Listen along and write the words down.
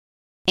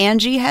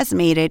Angie has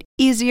made it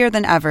easier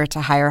than ever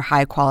to hire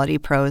high-quality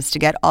pros to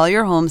get all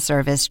your home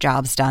service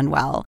jobs done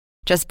well.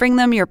 Just bring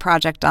them your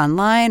project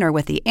online or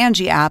with the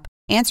Angie app,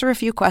 answer a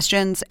few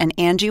questions, and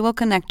Angie will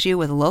connect you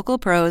with local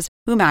pros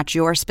who match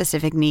your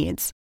specific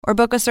needs. Or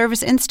book a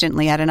service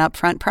instantly at an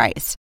upfront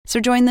price. So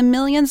join the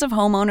millions of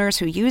homeowners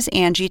who use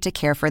Angie to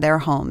care for their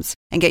homes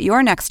and get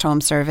your next home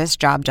service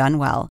job done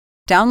well.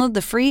 Download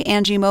the free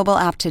Angie mobile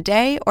app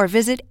today or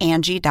visit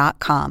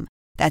Angie.com.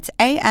 That's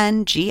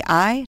ANGI.com.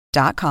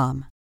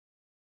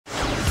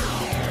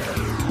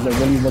 It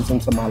really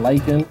wasn't to my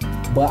liking,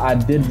 but I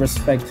did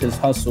respect his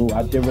hustle.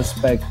 I did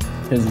respect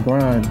his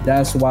grind.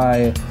 That's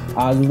why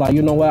I was like,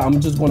 you know what? I'm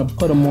just going to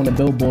put him on the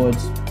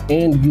billboards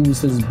and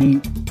use his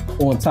beat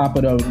on top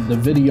of the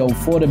video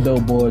for the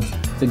billboards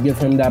to give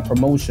him that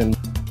promotion.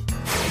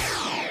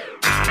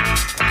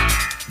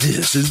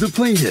 This is the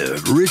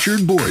plaintiff,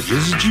 Richard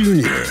Borges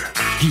Jr.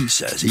 He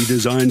says he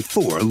designed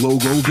 4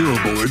 logo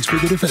billboards for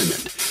the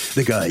defendant.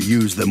 The guy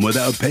used them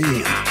without paying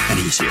him, and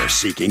he's here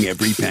seeking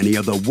every penny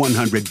of the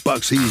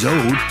 $100 he's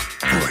owed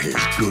for his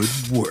good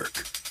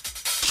work.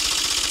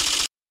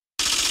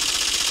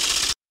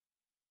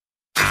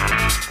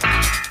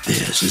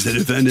 This is the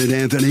defendant,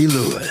 Anthony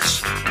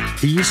Lewis.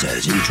 He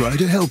says he tried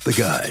to help the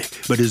guy,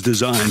 but his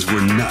designs were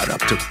not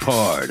up to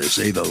par, to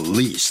say the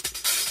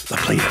least. The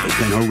plaintiff has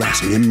been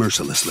harassing him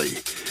mercilessly,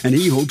 and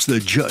he hopes the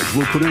judge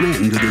will put an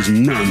end to this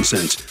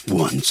nonsense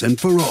once and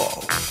for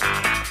all.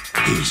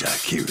 He's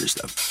accused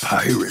of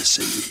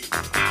piracy.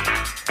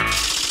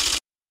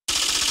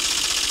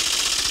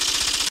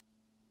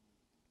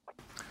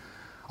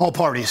 All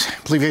parties,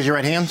 please raise your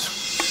right hands.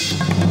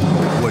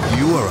 What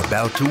you are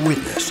about to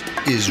witness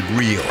is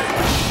real.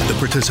 The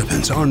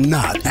participants are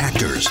not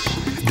actors.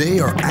 They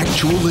are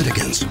actual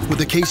litigants with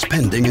a case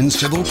pending in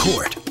civil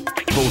court.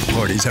 Both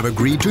parties have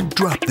agreed to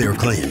drop their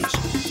claims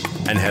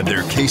and have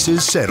their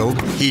cases settled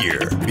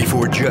here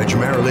before Judge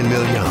Marilyn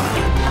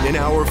Milian in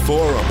our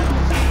forum,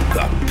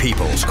 the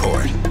People's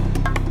Court.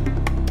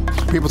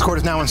 People's Court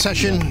is now in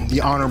session. The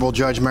Honorable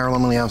Judge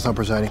Marilyn Milian is now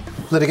presiding.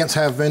 Litigants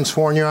have been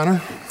sworn, Your Honor.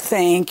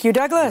 Thank you,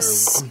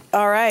 Douglas.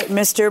 All right,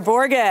 Mr.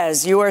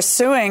 Borges, you are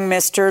suing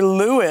Mr.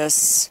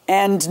 Lewis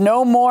and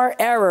No More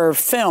Error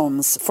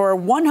Films for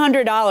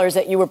 $100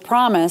 that you were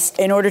promised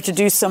in order to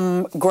do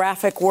some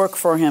graphic work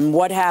for him.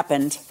 What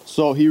happened?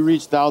 So he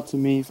reached out to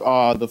me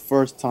the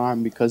first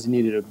time because he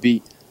needed a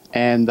beat.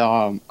 And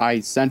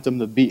I sent him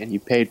the beat, and he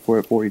paid for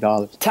it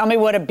 $40. Tell me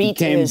what a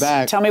beat is.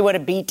 Back, tell me what a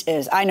beat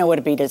is. I know what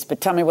a beat is, but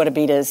tell me what a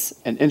beat is.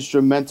 An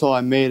instrumental I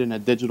made in a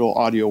digital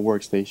audio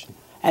workstation.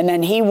 And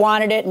then he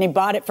wanted it, and he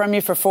bought it from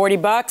you for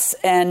 $40,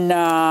 and...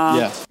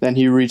 Yes. Then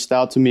he reached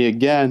out to me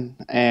again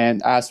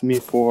and asked me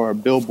for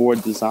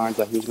billboard designs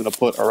that he was going to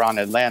put around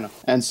Atlanta.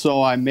 And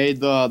so I made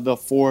the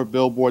 4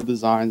 billboard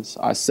designs.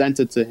 I sent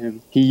it to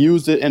him. He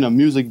used it in a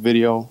music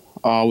video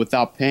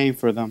without paying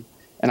for them.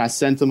 And I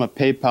sent him a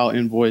PayPal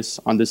invoice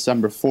on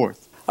December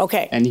 4th.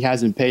 Okay. And he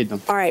hasn't paid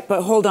them. All right,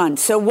 but hold on.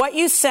 So what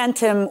you sent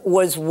him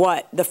was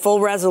what? The full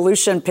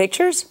resolution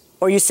pictures?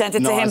 Or you sent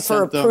it to him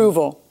for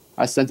approval?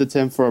 I sent it to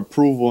him for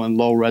approval in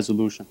low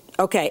resolution.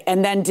 Okay,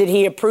 and then did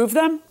he approve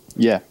them?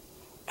 Yeah.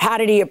 How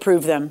did he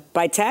approve them?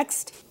 By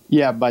text?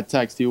 Yeah, by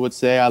text. He would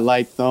say, I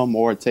like them,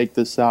 or take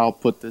this out,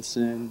 put this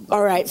in.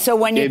 All right, so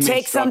when you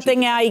take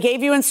something out, he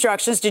gave you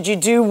instructions. Did you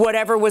do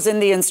whatever was in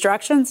the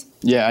instructions?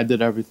 Yeah, I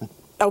did everything.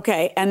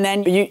 Okay, and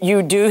then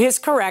you do his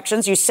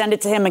corrections. You send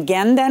it to him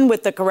again then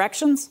with the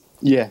corrections?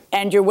 Yeah.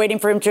 And you're waiting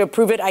for him to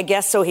approve it, I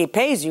guess, so he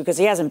pays you, because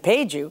he hasn't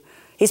paid you.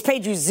 He's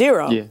paid you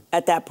 $0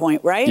 at that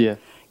point, right? Yeah.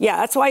 Yeah,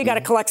 that's why you got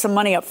to collect some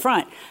money up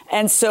front.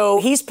 And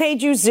so he's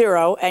paid you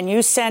 $0, and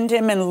you send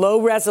him in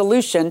low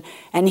resolution,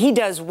 and he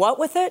does what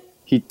with it?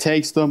 He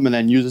takes them and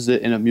then uses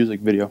it in a music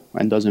video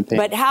and doesn't pay.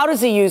 But how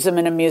does he use them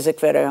in a music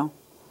video?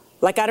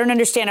 Like, I don't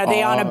understand. Are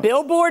they on a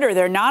billboard or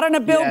they're not on a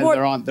billboard?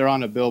 Yeah, they're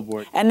on a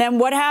billboard. And then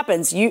what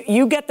happens?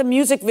 You get the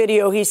music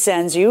video he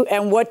sends you,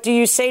 and what do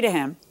you say to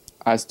him?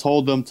 I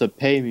told him to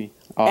pay me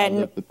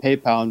the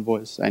PayPal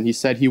invoice, and he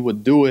said he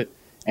would do it,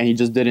 and he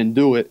just didn't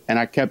do it. And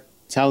I kept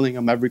telling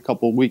him every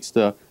couple of weeks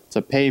to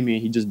pay me,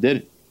 and he just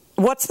didn't.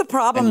 What's the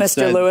problem,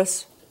 Mr.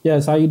 Lewis?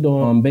 Yes, how you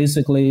doing?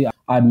 Basically,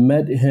 I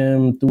met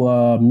him through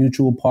a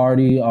mutual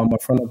party. A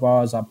friend of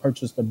ours, I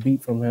purchased a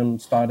beat from him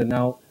starting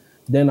out.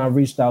 Then I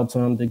reached out to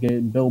him to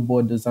get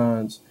billboard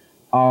designs.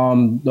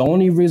 The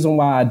only reason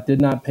why I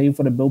did not pay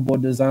for the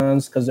billboard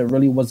designs, because it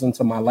really wasn't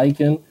to my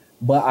liking,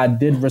 but I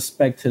did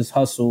respect his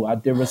hustle. I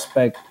did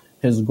respect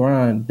his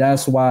grind.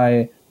 That's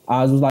why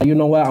I was like, you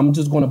know what? I'm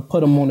just going to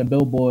put him on the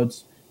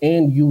billboards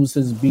and use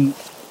his beat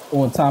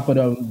on top of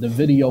the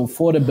video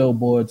for the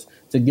billboards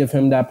to give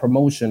him that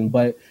promotion.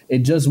 But it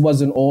just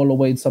wasn't all the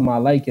way to my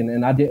liking,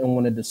 and I didn't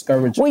want to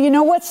discourage him. Well, you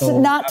know what's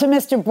not to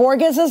Mr.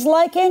 Borges'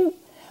 liking?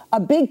 A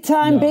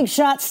big-time,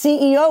 big-shot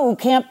CEO who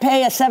can't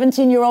pay a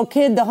 17-year-old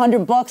kid the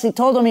 $100 he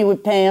told him he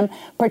would pay him,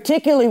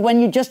 particularly when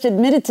you just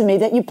admitted to me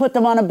that you put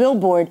them on a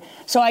billboard.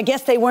 So I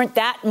guess they weren't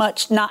that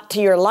much not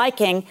to your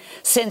liking,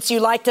 since you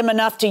liked him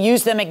enough to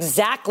use them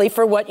exactly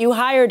for what you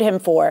hired him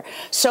for.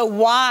 So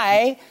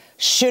why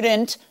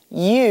shouldn't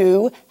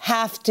you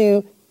have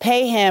to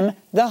pay him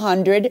the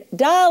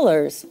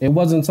 $100. It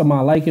wasn't to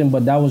my liking,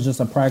 but that was just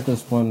a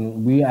practice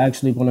fund. We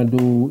actually going to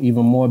do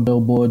even more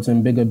billboards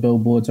and bigger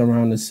billboards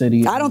around the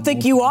city. I don't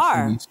think you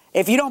are.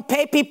 If you don't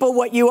pay people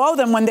what you owe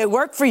them when they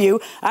work for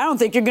you, I don't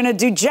think you're going to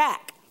do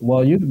jack.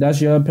 Well,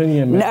 that's your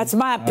opinion, man. That's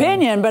my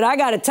opinion, but I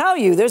got to tell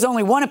you, there's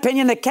only one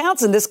opinion that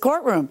counts in this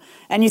courtroom.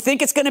 And you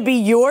think it's going to be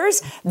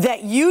yours,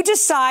 that you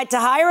decide to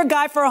hire a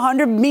guy for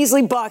 $100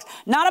 measly bucks,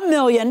 not $1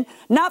 million,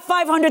 not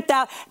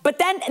 $500,000. But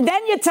then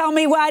you tell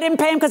me, well, I didn't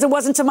pay him because it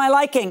wasn't to my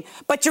liking.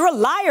 But you're a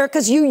liar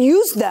because you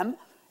used them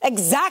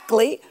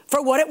exactly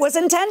for what it was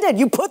intended.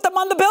 You put them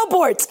on the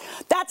billboards.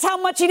 That's how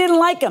much you didn't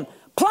like them.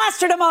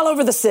 Plastered them all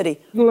over the city.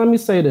 Let me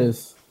say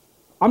this.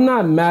 I'm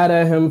not mad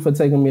at him for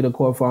taking me to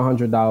court for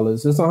 $100.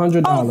 It's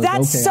 $100. Oh,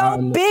 that's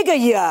big of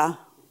you.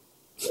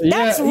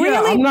 That's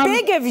really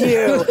big of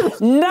you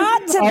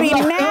not to be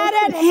mad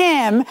at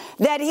him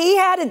that he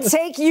had to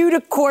take you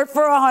to court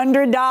for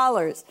 $100.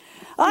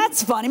 Well,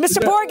 that's funny.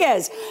 Mr.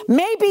 Borges,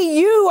 maybe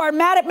you are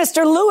mad at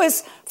Mr.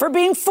 Lewis for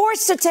being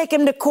forced to take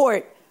him to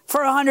court for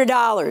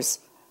 $100.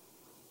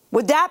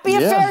 Would that be a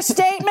fair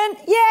statement?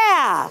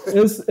 Yeah.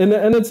 It's in the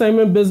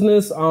entertainment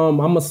business.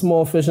 I'm a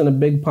small fish in a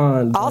big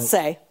pond. I'll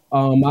say.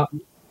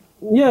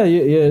 Yeah,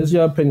 it's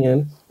your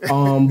opinion.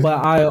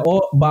 But I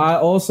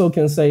also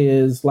can say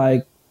is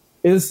like,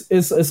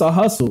 it's a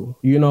hustle,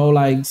 you know,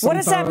 like. What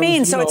does that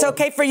mean? So it's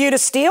okay for you to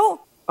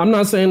steal? I'm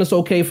not saying it's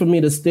okay for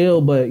me to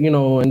steal, but you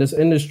know, in this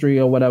industry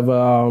or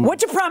whatever.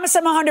 What'd you promise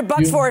him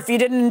 $100 for if you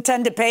didn't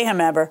intend to pay him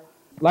ever?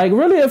 Like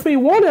really, if he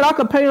wanted, I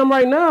could pay him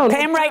right now.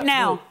 Pay him right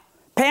now.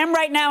 Pay him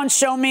right now and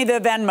show me the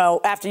Venmo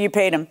after you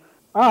paid him.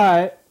 All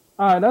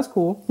right, that's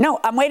cool. No,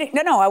 I'm waiting.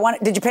 No,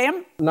 did you pay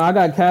him? No, I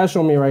got cash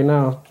on me right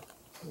now.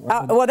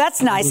 Well,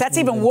 that's nice. That's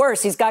even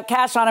worse. He's got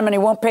cash on him and he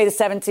won't pay the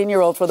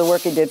 17-year-old for the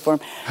work he did for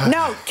him.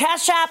 No,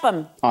 Cash App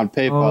him. On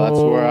PayPal, that's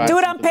where I... Do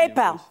it on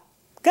PayPal.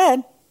 Go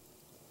ahead.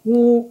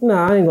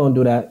 Nah, I ain't gonna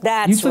do that.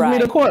 That's you took me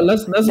to court.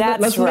 Let's make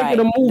it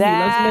a movie.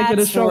 Let's make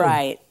it a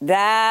show.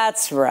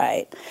 That's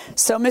right.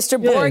 So,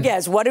 Mr.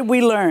 Borges, what did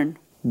we learn?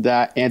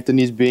 That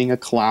Anthony's being a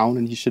clown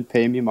and he should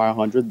pay me my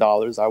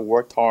 $100. I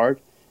worked hard.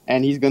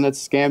 And he's going to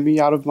scam me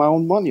out of my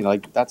own money.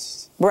 Like,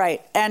 that's...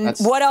 Right. And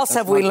what else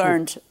have we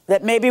learned?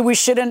 That maybe we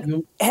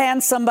shouldn't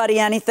hand somebody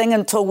anything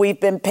until we've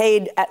been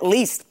paid at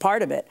least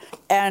part of it.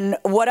 And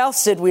what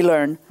else did we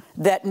learn?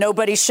 That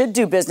nobody should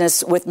do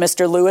business with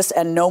Mr. Lewis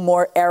and no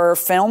more error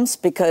films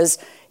because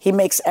he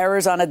makes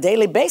errors on a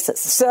daily basis.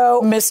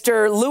 So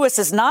Mr. Lewis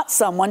is not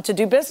someone to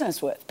do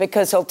business with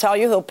because he'll tell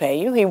you he'll pay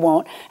you, he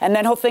won't, and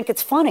then he'll think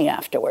it's funny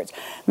afterwards.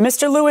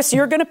 Mr. Lewis,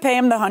 you're going to pay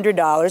him the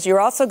 $100. You're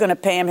also going to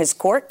pay him his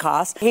court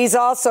costs. He's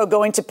also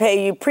going to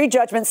pay you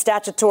prejudgment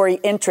statutory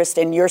interest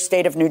in your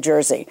state of New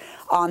Jersey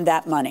on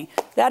that money.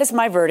 That is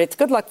my verdict.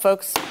 Good luck,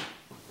 folks.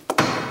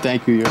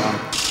 Thank you, Your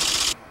Honor.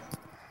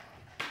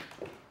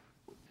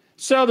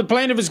 So the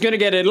plaintiff is going to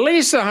get at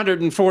least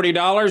 $140.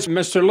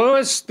 Mr.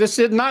 Lewis, this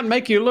did not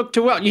make you look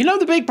too well. You know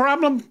the big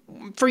problem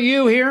for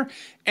you here?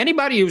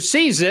 Anybody who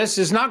sees this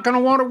is not going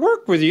to want to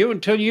work with you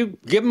until you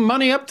give them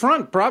money up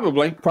front,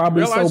 probably.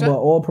 Probably so, but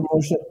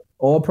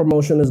all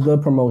promotion is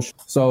good promotion.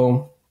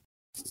 So...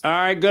 All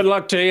right, good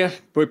luck to you.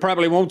 We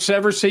probably won't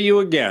ever see you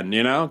again,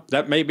 you know?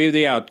 That may be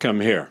the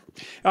outcome here.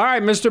 All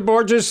right, Mr.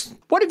 Borges,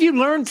 what have you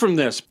learned from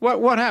this?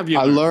 What have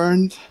you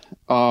learned?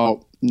 I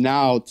learned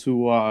now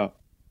to...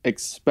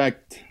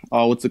 expect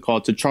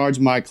to charge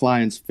my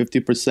clients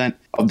 50%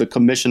 of the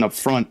commission up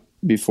front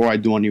before I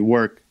do any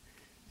work,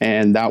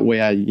 and that way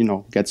I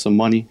get some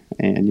money,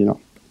 and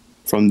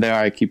from there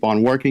I keep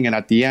on working, and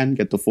at the end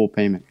get the full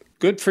payment.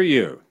 Good for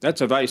you.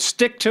 That's advice.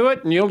 Stick to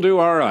it and you'll do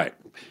all right.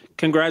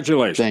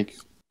 Congratulations. Thank you.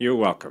 You're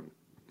welcome.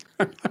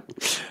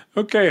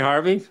 Okay,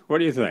 Harvey, what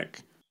do you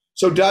think?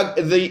 So Doug,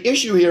 the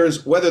issue here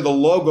is whether the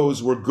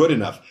logos were good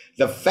enough.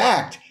 The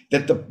fact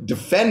that the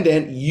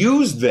defendant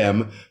used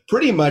them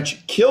pretty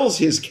much kills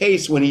his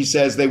case when he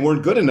says they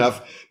weren't good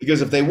enough,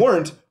 because if they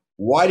weren't,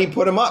 why'd he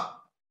put them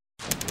up?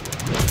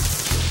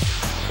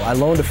 I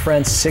loaned a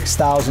friend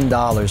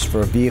 $6,000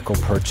 for a vehicle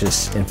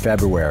purchase in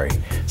February.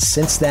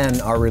 Since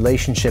then, our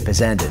relationship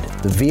has ended.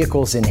 The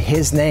vehicle's in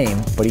his name,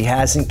 but he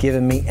hasn't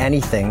given me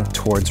anything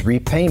towards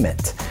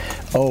repayment.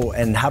 Oh,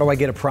 and how do I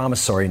get a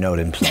promissory note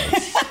in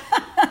place?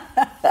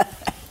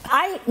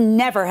 I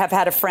never have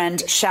had a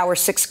friend shower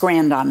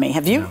 $6,000 on me.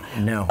 Have you?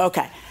 No.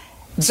 Okay.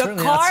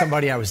 Certainly not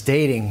somebody I was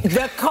dating.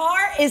 The car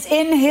is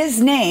in his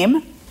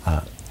name,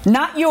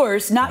 not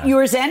yours,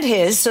 yours and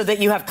his, so that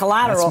you have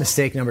collateral. That's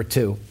mistake number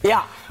 2.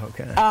 Yeah.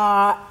 Okay.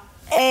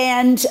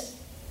 And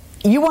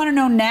you want to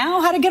know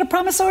now how to get a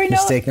promissory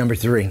note? Mistake number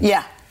 3.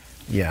 Yeah.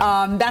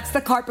 Yeah. That's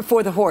the cart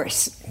before the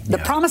horse. The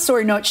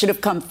promissory note should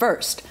have come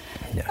first.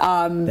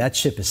 Yeah. That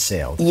ship has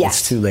sailed. Yes.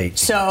 It's too late.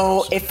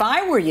 So if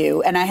I were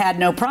you and I had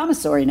no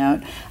promissory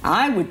note,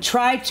 I would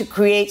try to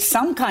create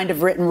some kind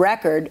of written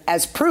record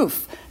as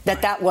proof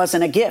that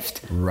wasn't a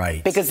gift.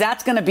 Right. Because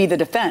that's going to be the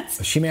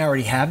defense. She may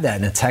already have that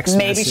in a text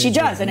Maybe message. she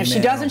does. And if she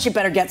doesn't, she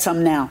better get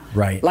some now.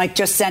 Right. Like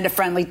just send a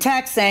friendly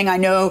text saying, I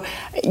know,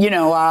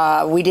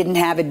 we didn't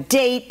have a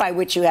date by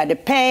which you had to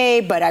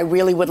pay, but I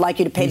really would like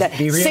you to pay that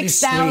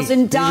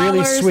 $6,000. Be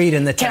really sweet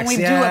in the text. Can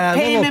we do a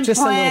payment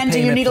plan? Do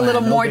you need a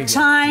little more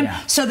time?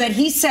 Yeah. So that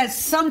he says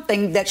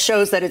something that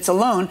shows that it's a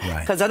loan,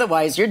 because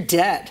otherwise you're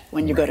dead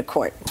when you go to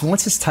court.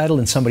 Once it's titled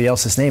in somebody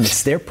else's name,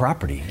 it's their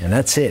property, and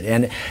that's it.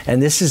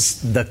 And this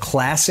is the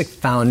classic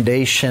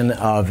foundation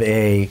of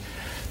a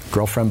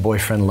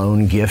girlfriend-boyfriend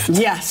loan gift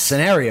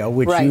scenario,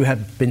 which you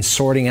have been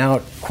sorting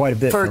out quite a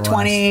bit for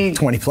 20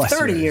 plus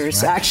 30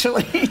 years, right?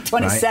 Actually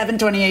 27,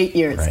 28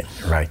 years.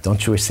 Right.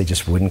 Don't you wish they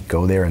just wouldn't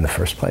go there in the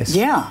first place?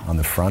 Yeah. On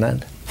the front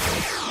end?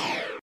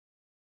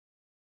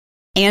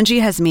 Angie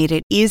has made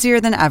it easier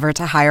than ever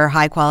to hire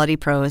high-quality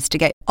pros to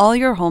get all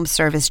your home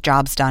service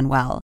jobs done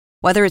well.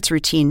 Whether it's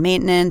routine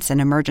maintenance, an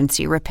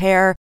emergency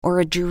repair, or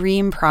a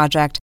dream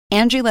project,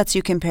 Angie lets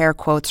you compare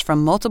quotes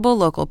from multiple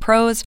local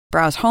pros,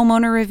 browse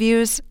homeowner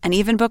reviews, and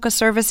even book a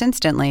service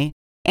instantly.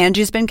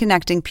 Angie's been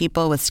connecting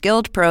people with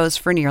skilled pros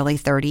for nearly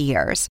 30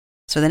 years.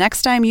 So the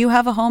next time you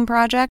have a home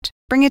project,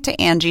 bring it to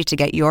Angie to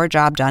get your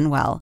job done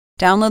well.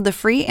 Download the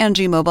free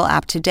Angie mobile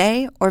app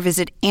today or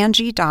visit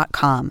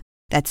Angie.com.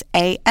 That's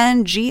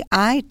ANGI.com.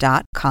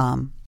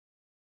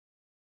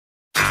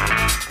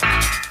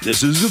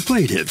 This is the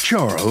plaintiff,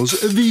 Charles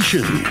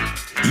Avician.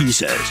 He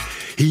says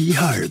he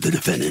hired the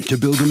defendant to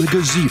build him a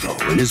gazebo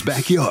in his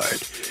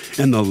backyard,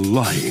 and the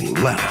lying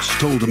louse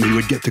told him he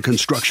would get the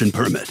construction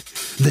permit.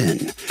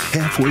 Then,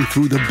 halfway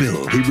through the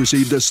bill, he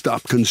received a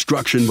stop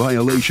construction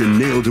violation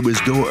nailed to his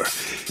door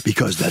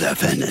because the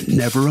defendant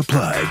never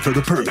applied for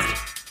the permit.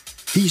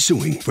 He's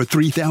suing for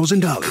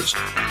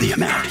 $3,000, the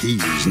amount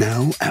he's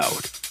now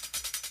out.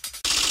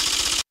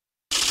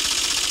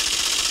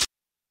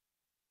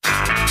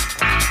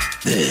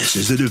 This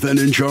is the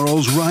defendant,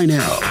 Charles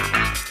Reinell.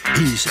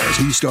 He says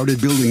he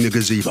started building the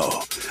gazebo.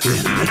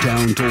 Then the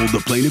town told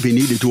the plaintiff he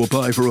needed to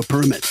apply for a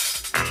permit.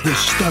 The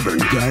stubborn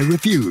guy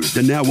refused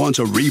and now wants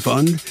a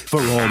refund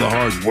for all the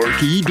hard work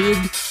he did?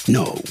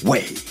 No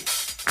way.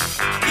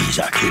 He's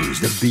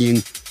accused of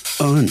being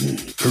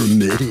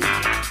unpermitted.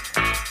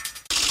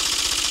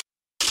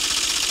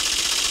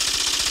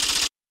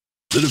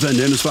 The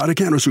defendant has filed a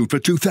countersuit for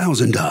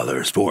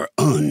 $2,000 for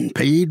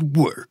unpaid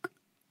work.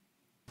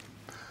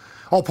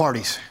 All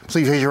parties,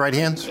 please raise your right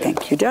hands.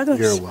 Thank you, Douglas.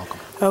 You're welcome.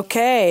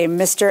 Okay,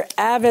 Mr.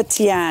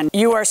 Avitian,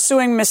 you are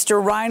suing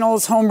Mr.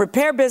 Reinell's home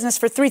repair business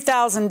for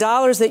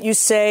 $3,000 that you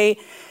say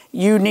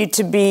you need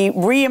to be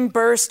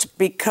reimbursed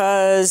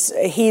because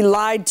he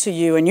lied to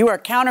you, and you are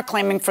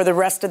counterclaiming for the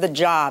rest of the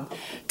job.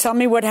 Tell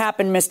me what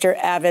happened, Mr.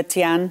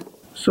 Avitian.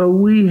 So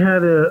we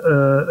had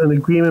an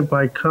agreement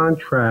by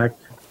contract,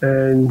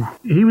 and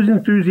he was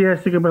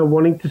enthusiastic about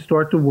wanting to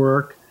start the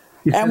work.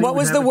 And what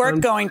was the work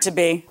going to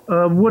be?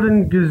 A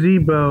wooden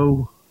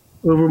gazebo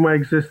over my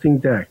existing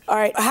deck. All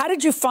right. How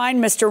did you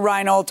find Mr.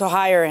 Reinell to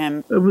hire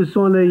him? It was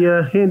on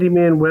a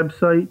handyman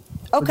website.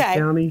 Okay. For the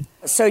county.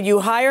 So you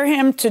hire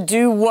him to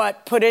do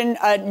what? Put in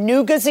a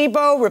new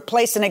gazebo,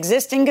 replace an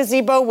existing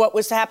gazebo? What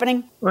was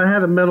happening? I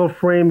had a metal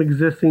frame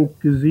existing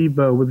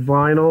gazebo with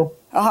vinyl.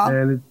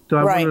 And so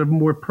I wanted a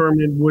more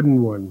permanent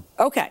wooden one.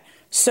 Okay.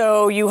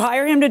 So you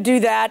hire him to do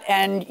that,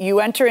 and you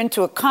enter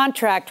into a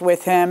contract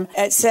with him.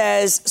 It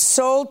says,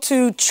 sold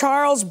to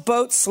Charles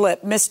Boat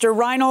Slip. Mr.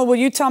 Reinell, will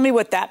you tell me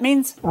what that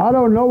means? I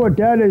don't know what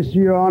that is,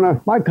 Your Honor.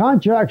 My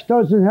contract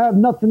doesn't have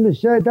nothing to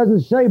say. It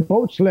doesn't say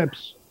boat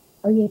slips.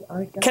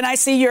 Can I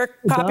see your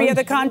copy of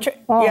the contract?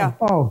 Yeah.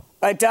 Oh.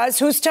 It does?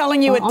 Who's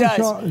telling you it does?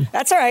 Sorry.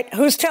 That's all right.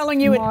 Who's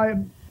telling you it?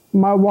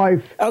 My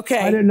wife. Okay.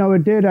 I didn't know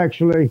it did,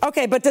 actually.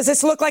 Okay, but does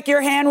this look like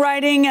your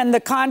handwriting and the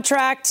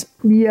contract?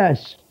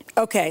 Yes.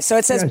 Okay, so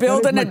it says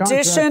build an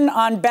addition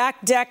on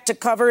back deck to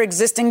cover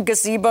existing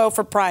gazebo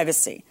for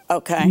privacy.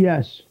 Okay.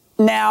 Yes.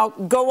 Now,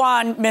 go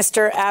on,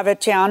 Mr.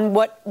 Avitian.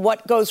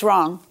 What goes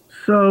wrong?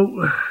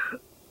 So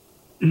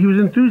he was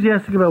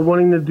enthusiastic about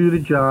wanting to do the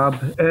job,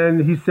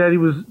 and he said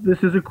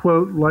this is a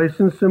quote,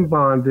 licensed and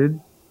bonded.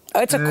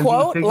 It's a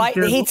quote?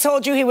 He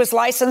told you he was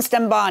licensed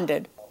and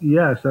bonded.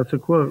 Yes, that's a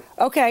quote.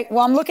 Okay,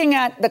 well, I'm looking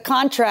at the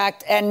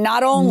contract, and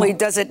not only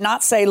does it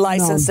not say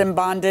licensed and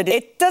bonded,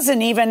 it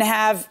doesn't even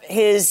have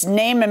his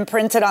name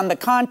imprinted on the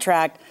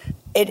contract.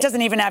 It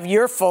doesn't even have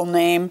your full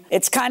name.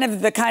 It's kind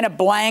of the kind of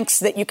blanks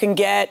that you can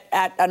get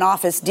at an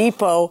Office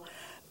Depot.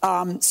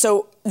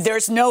 So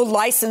there's no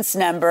license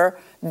number.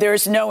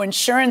 There's no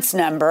insurance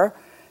number.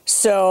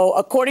 So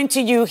according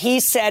to you, he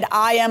said,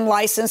 I am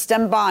licensed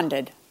and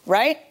bonded,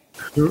 right?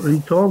 He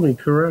told me,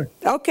 correct.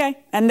 Okay.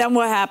 And then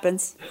what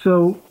happens?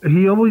 So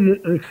he only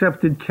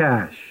accepted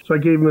cash. So I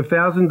gave him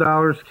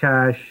 $1,000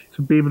 cash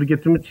to be able to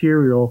get the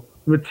material.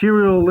 The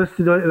material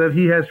listed that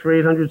he has for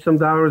 $800 some,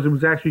 it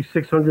was actually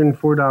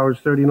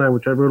 $604.39,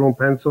 which I wrote on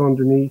pencil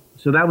underneath.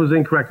 So that was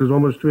incorrect. It was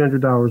almost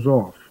 $300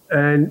 off.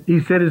 And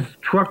he said his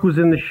truck was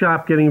in the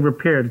shop getting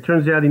repaired. It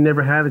turns out he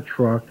never had a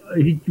truck.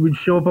 He would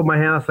show up at my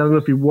house. I don't know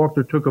if he walked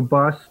or took a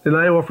bus. Then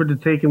I offered to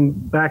take him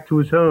back to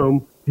his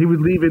home he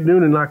would leave at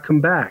noon and not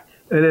come back.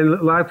 And then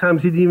a lot of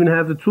times he didn't even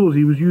have the tools.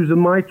 He was using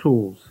my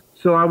tools.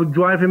 So I would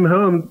drive him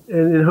home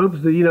in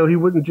hopes that, he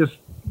wouldn't just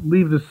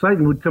leave the site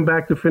and would come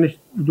back to finish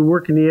the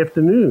work in the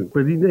afternoon.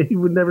 But he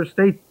would never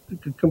stay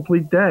a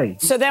complete day.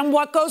 So then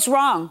what goes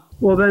wrong?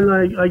 Well, then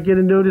I get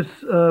a notice,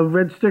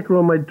 red sticker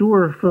on my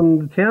door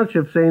from the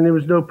township saying there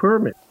was no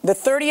permit. The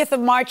 30th of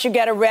March, you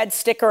get a red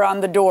sticker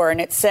on the door, and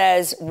it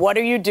says, what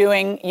are you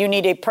doing? You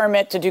need a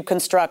permit to do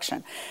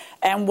construction.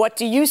 And what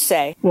do you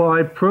say? Well,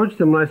 I approached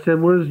him and I said,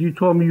 you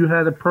told me you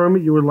had a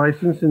permit, you were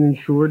licensed and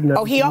insured. And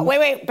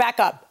wait, back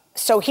up.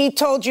 So he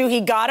told you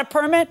he got a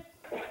permit?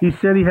 He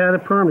said he had a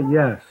permit,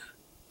 yes.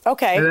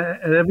 Okay.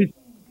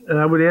 And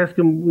I would ask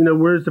him,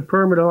 where's the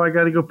permit? Oh, I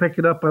got to go pick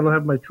it up. I don't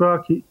have my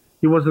truck. He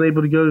wasn't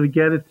able to go to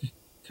get it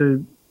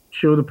to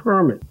show the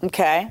permit.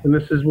 Okay. And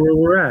this is where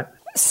we're at.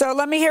 So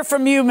let me hear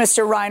from you,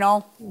 Mr.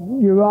 Reinl.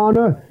 Your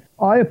Honor,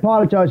 I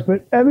apologize,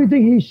 but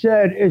everything he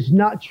said is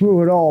not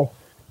true at all.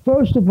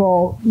 First of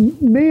all,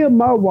 me and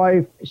my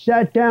wife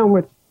sat down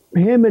with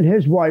him and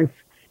his wife.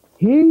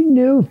 He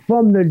knew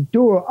from the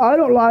door. I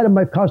don't lie to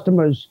my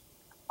customers.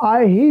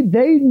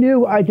 They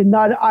knew I did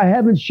not. I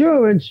have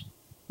insurance,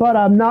 but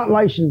I'm not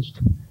licensed.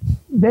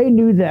 They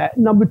knew that.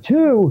 Number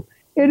two,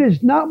 it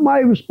is not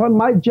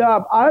my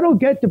job. I don't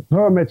get the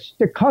permits.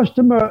 The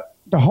customer,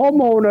 the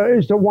homeowner,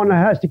 is the one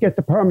that has to get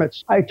the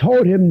permits. I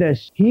told him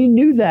this. He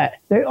knew that.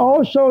 They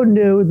also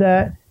knew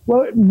that.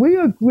 Well, we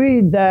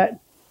agreed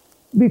that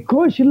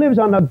because he lives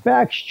on a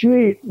back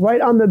street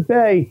right on the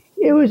bay,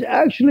 it was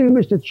actually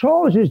Mr.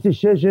 Charles's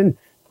decision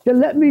to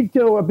let me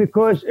do it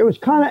because it was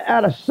kind of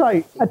out of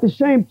sight. At the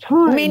same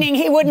time... Meaning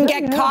he wouldn't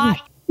get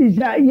caught?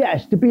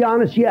 Yes, to be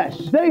honest, yes.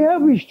 They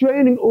have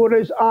restraining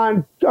orders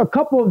on a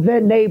couple of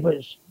their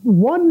neighbors.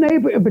 One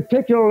neighbor in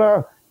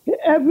particular,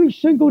 every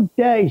single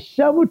day,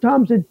 several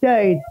times a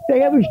day, they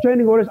have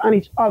restraining orders on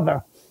each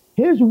other.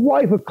 His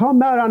wife would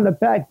come out on the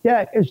back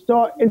deck and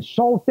start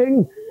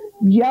insulting,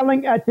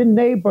 yelling at the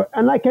neighbor.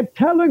 And I kept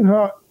telling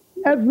her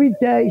every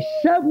day,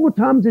 several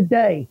times a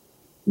day,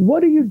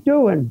 what are you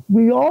doing?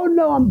 We all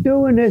know I'm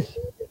doing this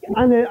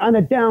on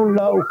a down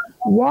low.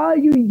 Why are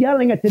you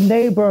yelling at the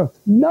neighbor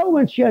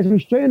knowing she has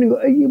restraining?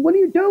 What are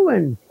you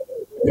doing?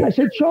 I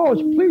said,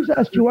 Charles, please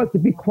ask your wife to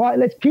be quiet.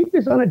 Let's keep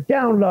this on a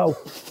down low.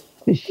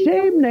 The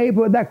same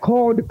neighbor that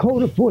called the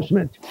code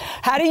enforcement.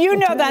 How do you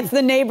know that's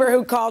the neighbor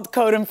who called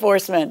code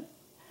enforcement?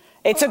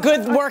 It's a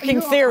good working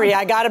theory,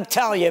 I got to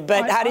tell you,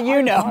 but how do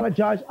you know? I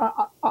apologize.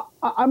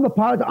 I'm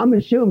apologizing. I'm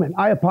assuming.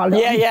 I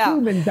apologize. I'm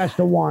assuming that's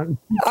the one.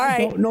 All right.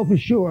 I don't know for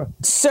sure.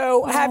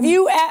 So have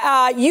you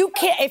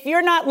can't, if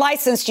you're not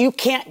licensed, you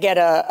can't get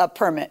a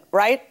permit,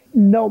 right?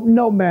 No,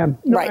 ma'am.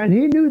 No, right. And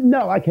he knew,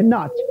 no, I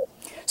cannot.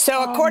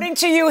 So according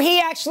to you, he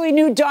actually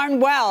knew darn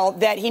well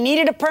that he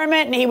needed a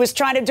permit and he was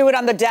trying to do it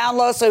on the down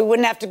low so he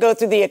wouldn't have to go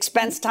through the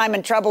expense, time,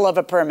 and trouble of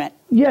a permit.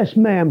 Yes,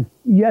 ma'am.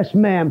 Yes,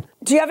 ma'am.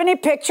 Do you have any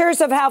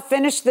pictures of how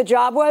finished the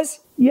job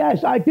was?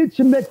 Yes, I did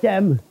submit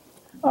them.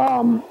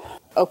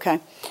 Okay.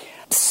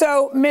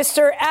 So,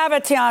 Mr.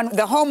 Avatian,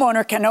 the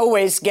homeowner can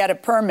always get a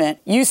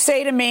permit. You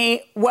say to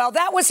me, well,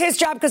 that was his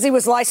job because he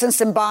was licensed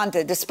and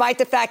bonded, despite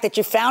the fact that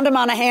you found him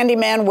on a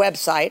handyman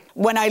website.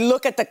 When I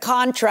look at the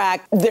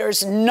contract,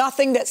 there's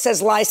nothing that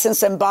says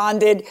licensed and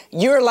bonded.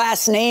 Your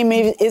last name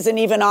isn't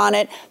even on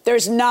it.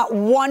 There's not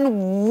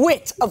one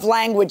whit of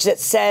language that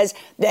says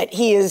that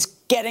he is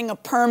getting a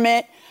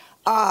permit.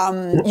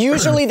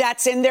 Usually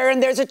that's in there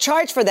and there's a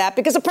charge for that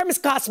because the permits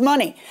cost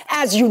money,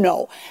 as you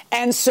know.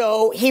 And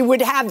so he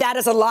would have that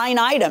as a line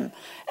item.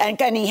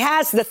 And he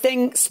has the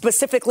thing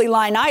specifically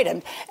line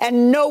item.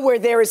 And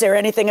nowhere is there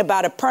anything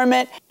about a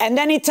permit. And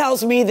then he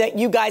tells me that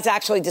you guys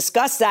actually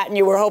discussed that and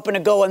you were hoping to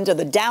go into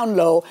the down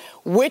low,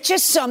 which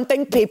is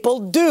something people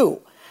do.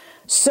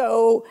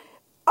 So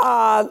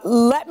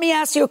let me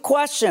ask you a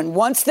question.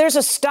 Once there's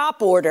a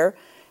stop order,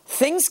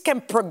 things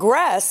can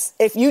progress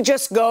if you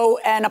just go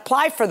and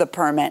apply for the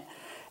permit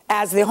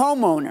as the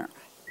homeowner.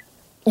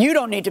 You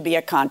don't need to be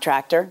a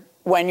contractor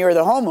when you're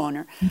the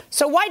homeowner.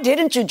 So why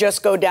didn't you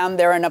just go down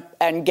there and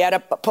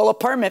pull a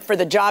permit for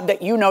the job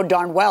that you know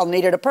darn well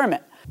needed a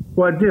permit?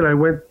 Well, I did. I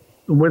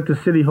went to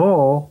City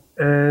Hall,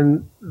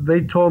 and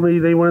they told me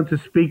they wanted to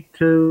speak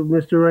to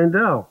Mr.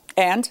 Rendell.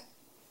 And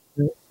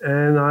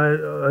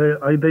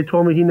they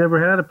told me he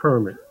never had a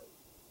permit.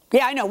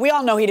 Yeah, I know. We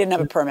all know he didn't have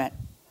a permit.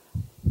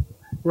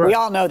 Right. We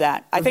all know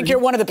that. I think you're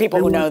one of the people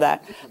who know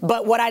that.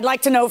 But what I'd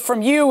like to know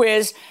from you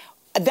is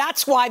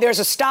that's why there's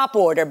a stop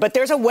order. But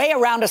there's a way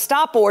around a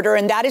stop order,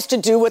 and that is to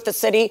do what the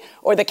city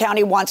or the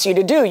county wants you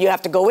to do. You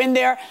have to go in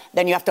there,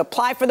 then you have to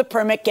apply for the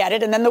permit, get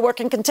it, and then the work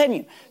can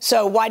continue.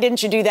 So why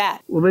didn't you do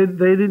that? Well, they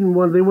didn't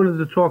want. They wanted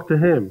to talk to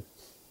him.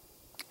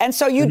 And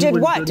so you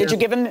did what? Did you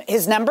give him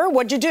his number?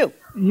 What'd you do?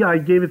 Yeah, I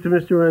gave it to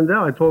Mr.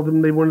 Rendell. I told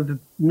him they wanted to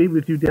meet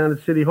with you down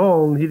at City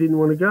Hall, and he didn't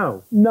want to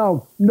go.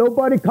 No,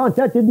 nobody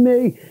contacted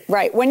me.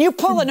 Right. When you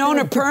pull an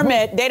owner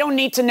permit, they don't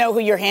need to know who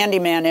your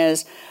handyman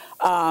is.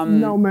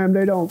 No, ma'am,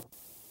 they don't.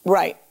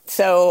 Right.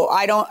 So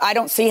I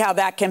don't see how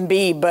that can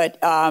be.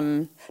 But tell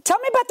me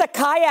about the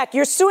kayak.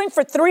 You're suing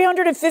for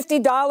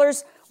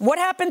 $350. What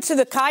happened to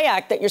the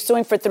kayak that you're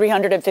suing for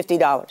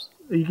 $350?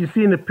 You can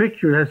see in the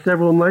picture, it has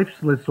several knife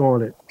slits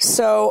on it.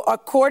 So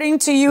according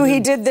to you, he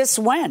did this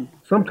when?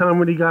 Sometime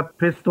when he got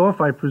pissed off,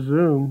 I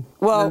presume.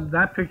 Well, and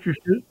that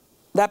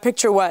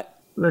picture what?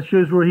 That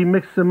shows where he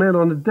mixed cement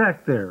on the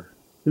deck there.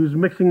 He was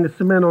mixing the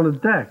cement on the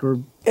deck.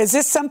 Is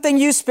this something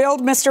you spilled,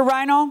 Mr.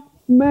 Rhino?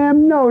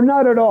 Ma'am, no,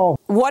 not at all.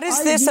 What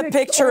is this a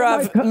picture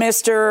of,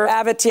 Mr.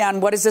 Avitian?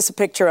 What is this a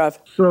picture of?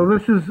 So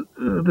this is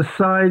the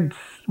sides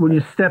when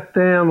you step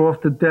down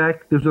off the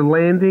deck. There's a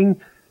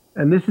landing,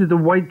 and this is the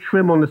white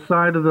trim on the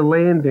side of the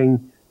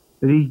landing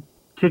that he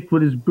kicked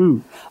with his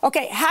boot.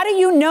 Okay, how do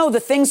you know the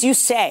things you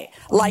say?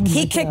 Like,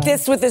 he kicked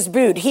this with his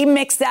boot. He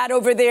mixed that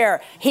over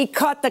there. He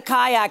cut the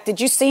kayak.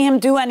 Did you see him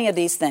do any of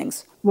these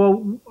things?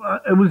 Well,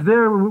 it was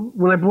there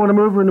when I brought him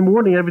over in the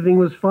morning. Everything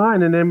was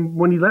fine, and then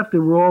when he left, it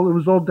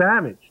was all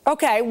damaged.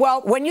 Okay,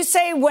 well, when you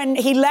say when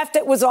he left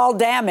it was all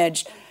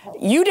damaged,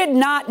 you did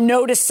not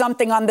notice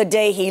something on the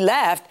day he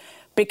left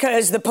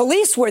because the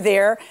police were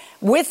there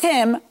with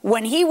him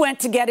when he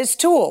went to get his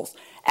tools.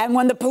 And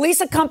when the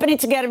police accompanied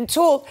to get him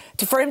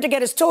for him to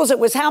get his tools, it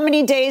was how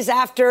many days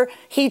after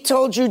he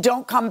told you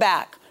don't come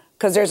back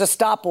because there's a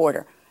stop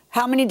order?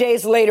 How many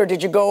days later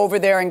did you go over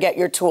there and get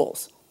your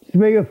tools?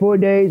 3 or 4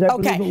 days, I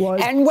okay. believe it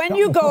was. And when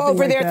you go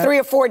over there 3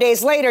 or 4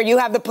 days later, you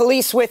have the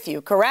police with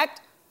you,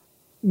 correct?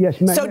 Yes,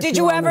 ma'am. So did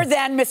you ever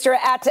then, Mr.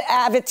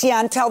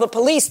 Avitian, tell the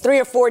police 3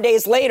 or 4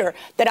 days later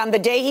that on the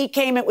day he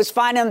came, it was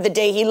fine, and on the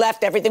day he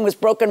left, everything was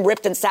broken,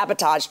 ripped, and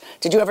sabotaged?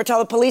 Did you ever tell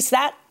the police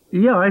that?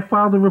 Yeah, I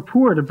filed a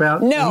report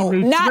about... No,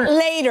 not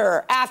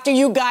later, after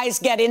you guys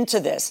get into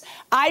this.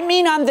 I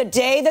mean on the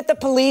day that the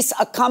police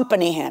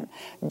accompany him.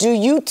 Do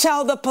you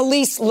tell the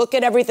police, look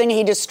at everything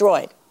he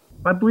destroyed?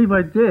 I believe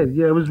I did.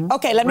 Yeah, it was...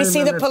 Okay, let me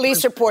see the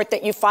police report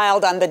that you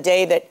filed on the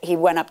day that he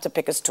went up to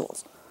pick his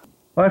tools.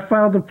 I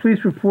filed a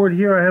police report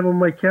here. I have on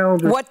my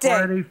calendar. What day?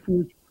 Friday,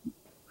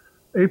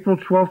 April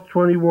 12th,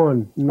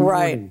 21. Right.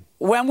 Morning.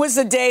 When was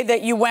the day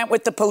that you went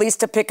with the police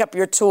to pick up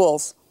your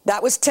tools?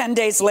 That was 10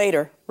 days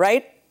later,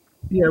 right?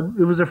 Yeah,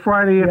 it was a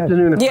Friday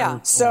afternoon. Yeah,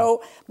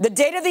 so the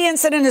date of the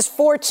incident is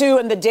 4/2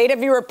 and the date of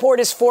your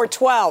report is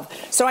 4/12.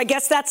 So I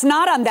guess that's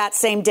not on that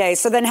same day.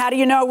 So then how do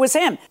you know it was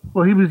him?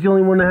 Well, he was the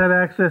only one that had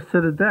access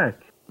to the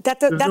deck.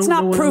 That's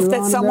not proof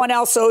that someone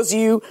else owes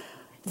you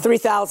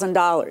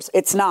 $3,000.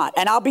 It's not.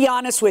 And I'll be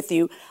honest with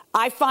you.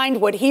 I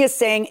find what he is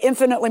saying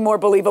infinitely more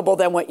believable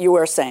than what you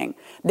are saying.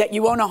 That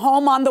you own a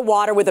home on the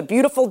water with a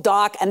beautiful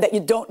dock and that you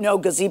don't know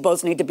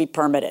gazebos need to be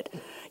permitted.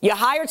 You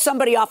hired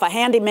somebody off a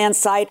handyman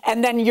site,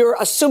 and then you're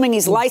assuming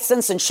he's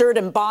licensed, insured,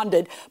 and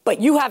bonded, but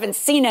you haven't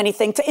seen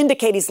anything to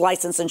indicate he's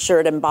licensed,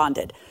 insured, and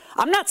bonded.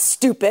 I'm not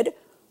stupid.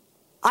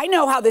 I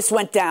know how this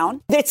went down.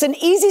 It's an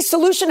easy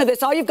solution to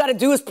this. All you've got to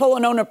do is pull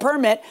an owner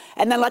permit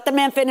and then let the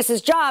man finish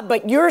his job.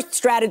 But your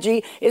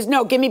strategy is,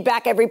 no, give me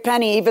back every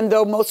penny, even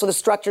though most of the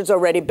structure's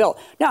already built.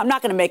 No, I'm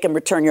not going to make him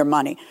return your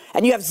money.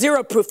 And you have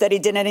zero proof that he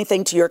did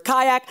anything to your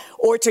kayak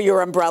or to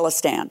your umbrella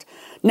stand.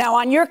 Now,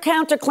 on your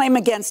counterclaim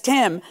against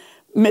him,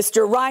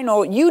 Mr.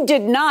 Rhino, you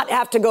did not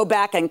have to go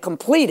back and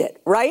complete it,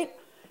 right?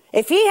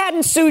 If he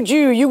hadn't sued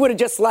you, you would have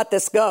just let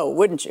this go,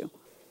 wouldn't you?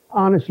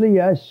 Honestly,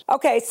 yes.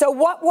 Okay, so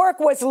what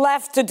work was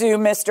left to do,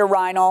 Mr.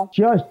 Rhino?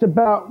 Just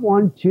about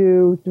 1,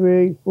 2,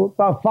 3, 4,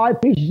 about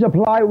 5 pieces of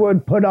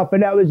plywood put up,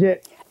 and that was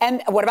it.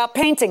 And what about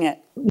painting it?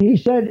 He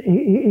said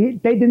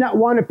they did not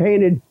want it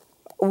painted.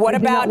 What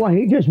about...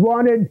 He just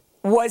wanted...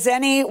 Was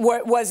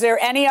there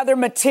any other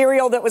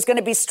material that was going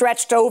to be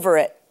stretched over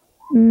it?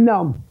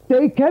 No.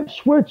 They kept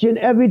switching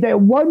every day.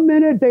 1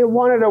 minute they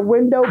wanted a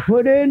window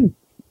put in.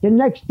 The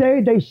next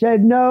day they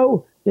said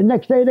no. The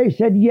next day they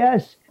said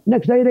yes.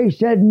 Next day they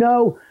said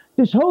no.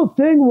 This whole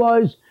thing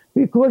was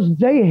because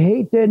they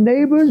hate their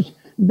neighbors.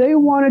 They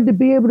wanted to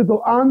be able to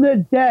go on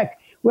the deck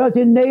without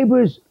their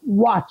neighbors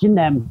watching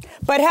them.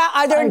 But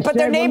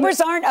their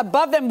neighbors aren't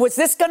above them. Was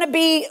this going to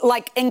be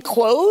like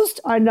enclosed?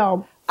 I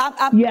know.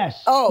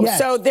 Yes. Oh, yes.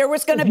 So there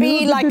was going to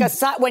be like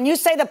when you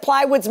say the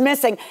plywood's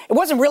missing, it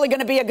wasn't really going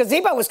to be a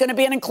gazebo. It was going to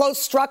be an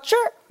enclosed structure?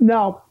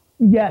 No.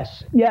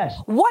 Yes. Yes.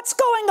 What's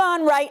going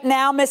on right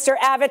now, Mr.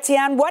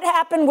 Avitian? What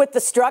happened with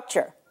the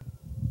structure?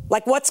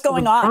 Like, what's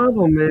going on? The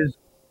problem is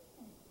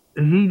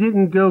he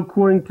didn't go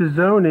according to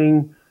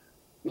zoning.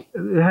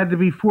 It had to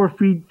be 4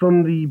 feet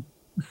from the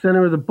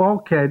center of the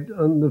bulkhead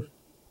on the...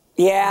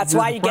 Yeah, that's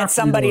why you get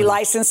somebody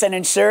licensed and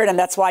insured, and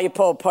that's why you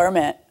pull a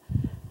permit.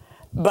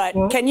 But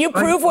can you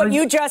prove what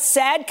you just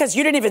said? Because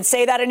you didn't even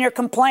say that in your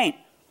complaint.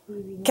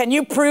 Can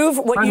you prove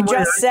what you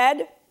just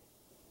said?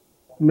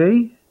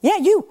 Me? Yeah,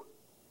 you.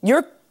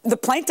 You're the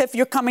plaintiff.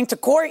 You're coming to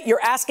court.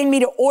 You're asking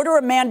me to order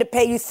a man to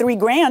pay you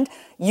 $3,000.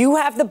 You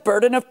have the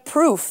burden of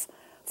proof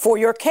for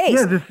your case.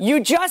 Yeah, you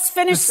just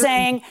finished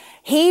saying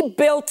he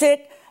built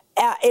it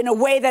in a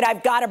way that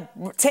I've got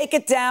to take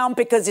it down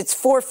because it's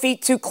 4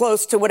 feet too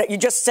close to what you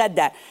just said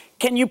that.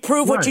 Can you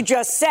prove what you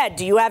just said?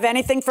 Do you have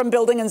anything from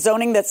building and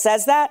zoning that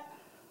says that?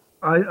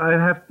 I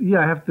have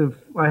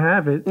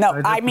it.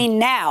 No, I mean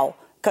now,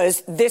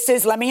 because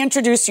let me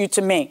introduce you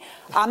to me.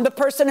 I'm the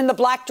person in the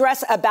black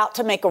dress about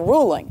to make a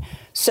ruling.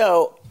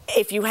 So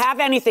If you have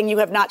anything you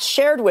have not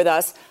shared with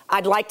us,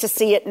 I'd like to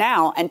see it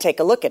now and take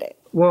a look at it.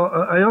 Well,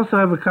 I also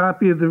have a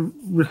copy of the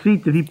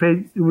receipt that he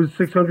paid. It was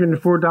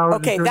 $604.39.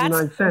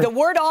 Okay, the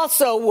word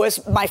also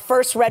was my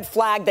first red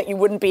flag that you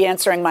wouldn't be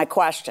answering my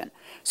question.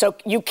 So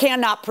you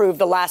cannot prove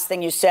the last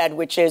thing you said,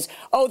 which is,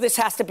 oh, this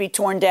has to be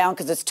torn down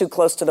because it's too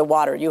close to the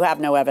water. You have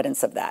no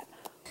evidence of that.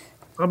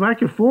 I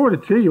can forward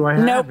it to you. I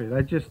have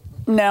it.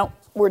 No,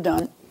 we're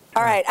done.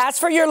 All right. As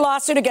for your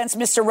lawsuit against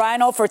Mr.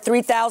 Reinl for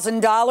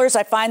 $3,000,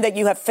 I find that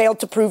you have failed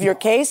to prove your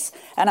case,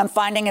 and I'm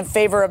finding in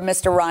favor of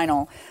Mr.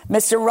 Reinl.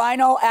 Mr.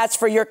 Reinl, as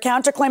for your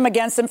counterclaim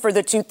against him for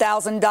the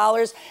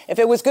 $2,000, if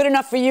it was good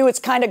enough for you, it's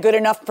kind of good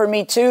enough for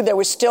me, too. There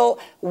was still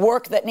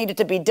work that needed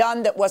to be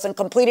done that wasn't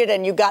completed,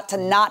 and you got to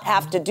not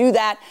have to do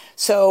that.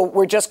 So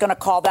we're just going to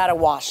call that a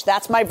wash.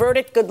 That's my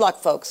verdict. Good luck,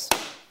 folks.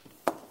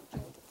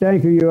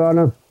 Thank you, Your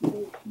Honor.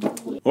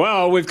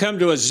 Well, we've come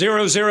to a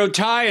 0-0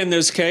 tie in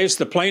this case.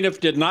 The plaintiff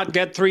did not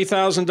get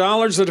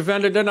 $3,000. The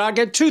defendant did not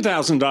get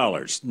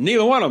 $2,000.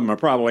 Neither one of them are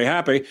probably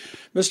happy.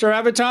 Mr.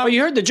 Avital,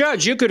 you heard the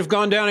judge. You could have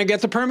gone down and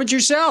get the permit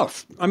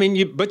yourself. I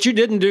mean, but you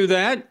didn't do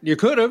that. You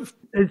could have.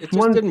 It just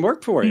didn't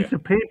work for you. Piece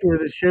of paper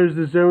that shows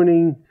the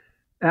zoning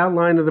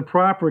outline of the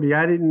property.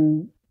 I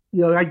didn't,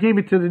 I gave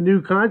it to the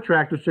new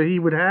contractor so he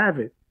would have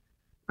it.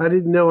 I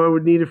didn't know I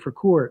would need it for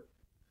court.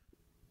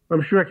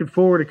 I'm sure I could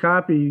forward a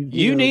copy.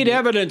 You need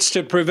evidence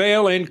to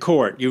prevail in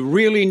court. You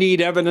really need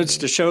evidence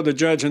to show the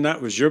judge, and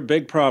that was your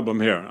big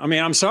problem here. I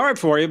mean, I'm sorry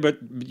for you, but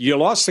you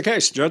lost the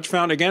case. The judge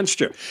found against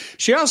you.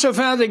 She also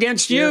found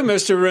against you,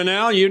 Mr.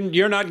 Reinl.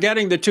 You're not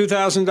getting the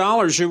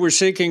 $2,000 you were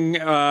seeking.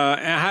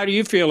 How do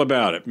you feel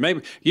about it?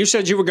 Maybe you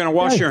said you were going to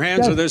wash your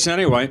hands of this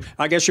anyway.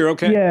 I guess you're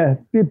okay. Yeah.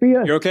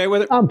 You're okay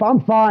with it? I'm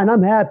fine.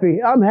 I'm happy.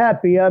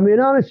 I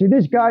mean, honestly,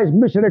 this guy's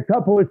missing a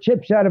couple of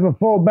chips out of a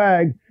full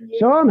bag,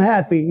 so I'm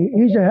happy.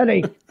 He's a headache.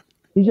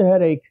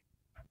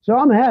 So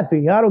I'm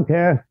happy. I don't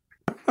care.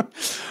 All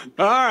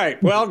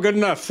right. Well, good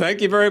enough.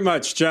 Thank you very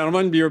much,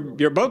 gentlemen.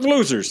 You're both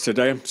losers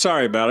today. I'm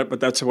sorry about it, but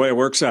that's the way it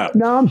works out.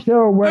 No, I'm still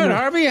a winner. Good,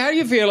 Harvey, how do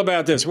you feel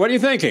about this? What are you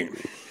thinking?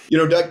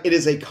 Doug, it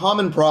is a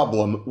common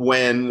problem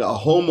when a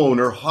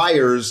homeowner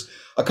hires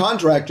a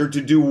contractor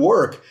to do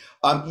work.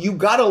 You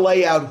got to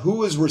lay out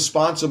who is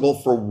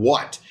responsible for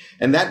what.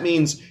 And that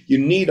means you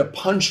need a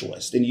punch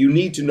list and you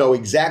need to know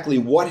exactly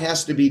what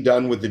has to be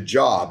done with the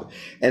job.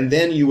 And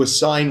then you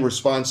assign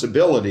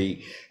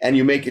responsibility and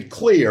you make it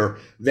clear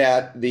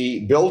that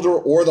the builder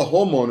or the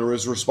homeowner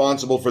is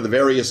responsible for the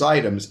various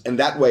items. And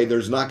that way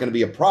there's not going to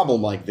be a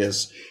problem like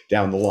this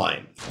down the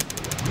line.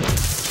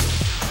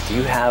 Do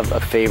you have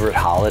a favorite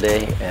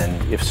holiday?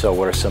 And if so,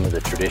 what are some of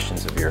the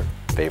traditions of your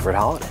favorite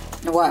holiday?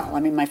 Well, I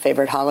mean, my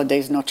favorite holiday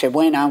is Noche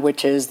Buena,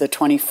 which is the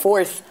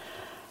 24th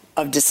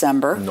of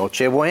December.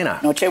 Noche Buena.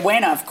 Noche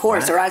Buena, of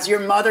course. Right. Or as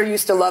your mother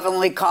used to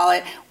lovingly call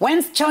it,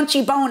 when's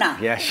Chonchibona?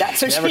 Yeah, that's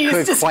what never she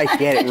used to quite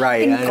get it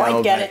right. Couldn't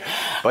quite get it.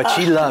 But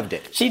she loved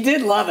it. She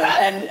did love it.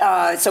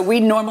 And so we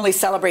normally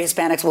celebrate,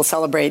 Hispanics will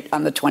celebrate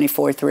on the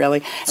 24th,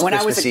 really. And when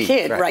I was a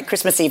kid, right,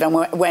 Christmas Eve.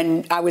 And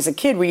when I was a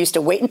kid, we used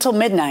to wait until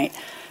midnight.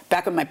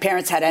 Back when my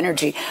parents had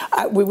energy,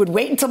 we would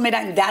wait until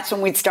midnight, and that's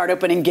when we'd start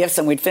opening gifts,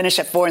 and we'd finish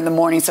at 4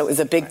 a.m, so it was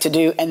a big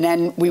to-do. And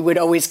then we would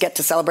always get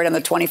to celebrate on the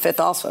 25th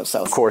also.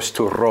 So, of course,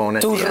 turrón.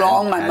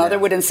 Turrón. My mother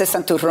would insist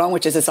on turrón,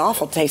 which is this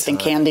awful tasting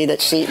candy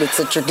it's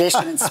a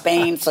tradition in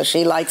Spain, so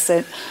she likes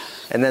it.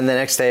 And then the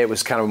next day, it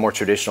was kind of a more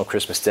traditional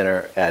Christmas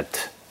dinner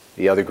at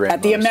the other grandmother's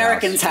at the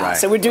Americans' house. Right,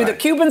 so we do the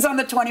Cubans on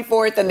the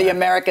 24th and the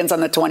Americans on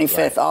the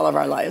 25th, all of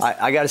our lives.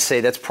 I got to say,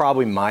 that's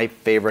probably my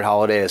favorite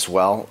holiday as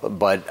well.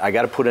 But I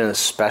got to put in a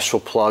special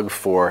plug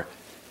for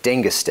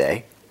Dingus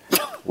Day,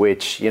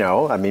 which,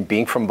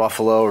 being from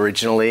Buffalo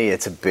originally,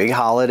 it's a big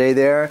holiday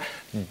there.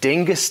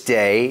 Dingus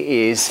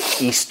Day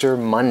is Easter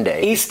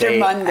Monday. Easter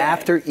Monday.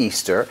 After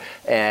Easter.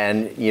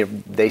 And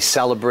they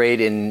celebrate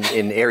in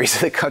areas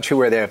of the country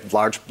where they have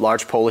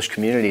large Polish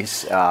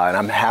communities. And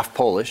I'm half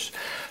Polish.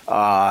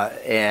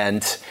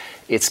 And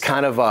it's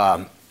kind of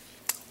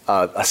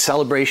a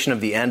celebration of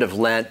the end of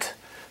Lent.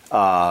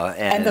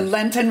 And the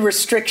Lenten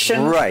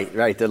restrictions.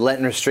 Right. The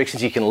Lenten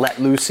restrictions. You can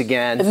let loose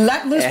again.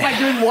 Let loose by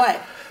doing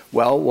what?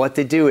 Well, what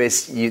they do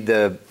is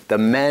the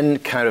men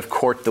kind of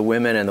court the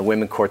women and the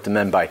women court the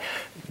men by,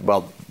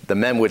 the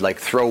men would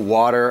throw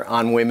water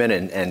on women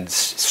and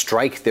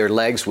strike their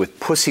legs with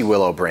pussy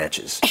willow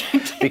branches.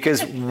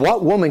 Because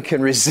what woman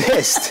can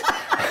resist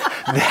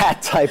that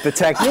type of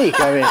technique?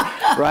 I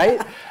mean,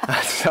 right?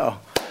 So,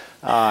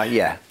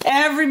 yeah.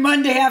 Every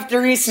Monday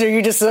after Easter,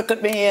 you just look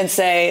at me and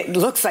say,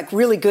 looks like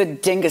really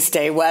good Dingus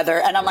Day weather.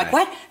 And I'm like,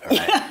 what?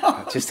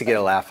 Right. Just to get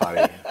a laugh out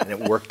of you. And it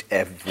worked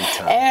every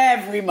time.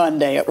 Every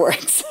Monday it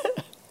works.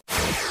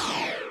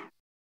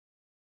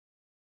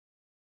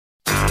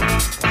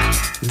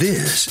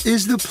 This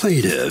is the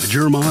plaintiff,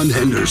 Jermond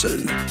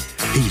Henderson.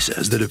 He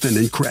says the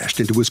defendant crashed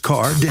into his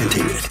car,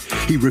 denting it.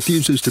 He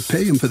refuses to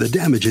pay him for the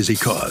damages he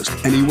caused,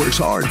 and he works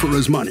hard for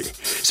his money.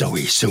 So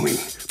he's suing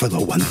for the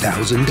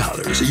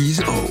 $1,000 he's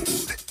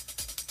owed.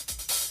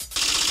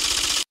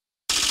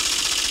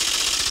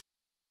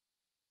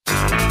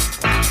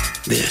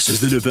 This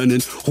is the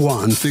defendant,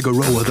 Juan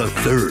Figueroa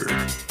III.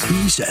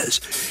 He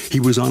says he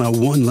was on a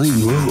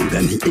one-lane road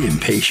and the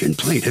impatient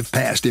plaintiff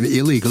passed him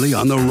illegally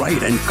on the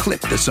right and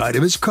clipped the side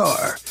of his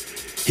car.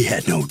 He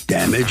had no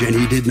damage and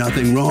he did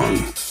nothing wrong.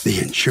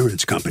 The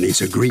insurance companies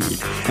agreed,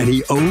 and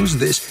he owes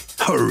this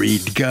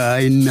hurried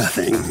guy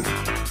nothing.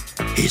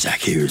 He's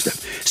accused of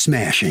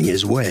smashing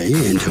his way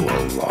into a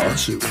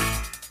lawsuit.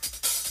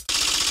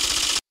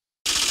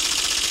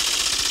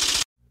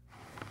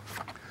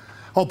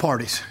 All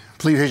parties,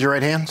 please raise your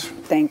right hands.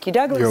 Thank you,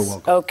 Douglas. You're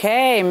welcome.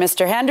 Okay,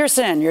 Mr.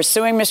 Henderson, you're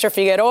suing Mr.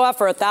 Figueroa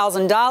for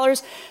 $1,000,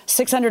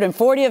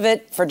 $640 of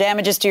it for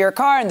damages to your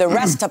car, and the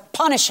rest to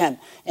punish him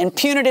in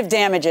punitive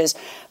damages.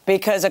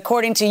 Because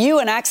according to you,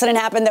 an accident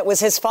happened that was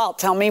his fault.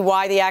 Tell me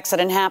why the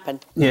accident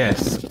happened.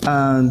 Yes.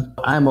 I'm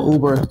an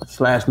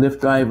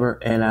Uber/Lyft driver,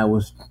 and I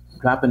was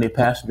dropping a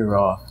passenger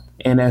off.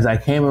 And as I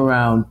came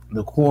around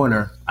the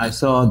corner, I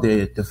saw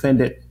the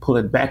defendant pull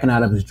it backing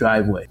out of his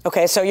driveway.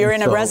 Okay, so you're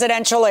in a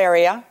residential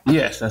area.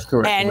 Yes, that's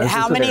correct. And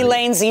how many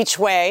lanes each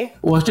way?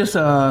 Well, it's just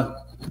a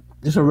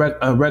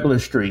regular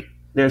street.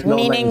 There's no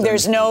meaning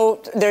there's no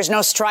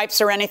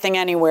stripes or anything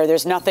anywhere.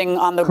 There's nothing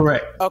on the.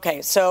 Correct.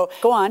 Okay, so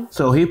go on.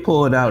 So he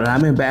pulled out, and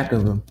I'm in back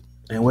of him,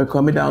 and we're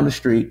coming down the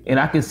street, and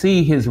I can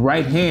see his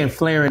right hand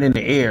flaring in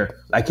the air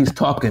like he's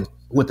talking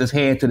with his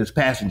hand to this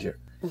passenger.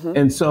 Mm-hmm.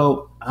 And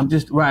so I'm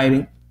just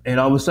riding. And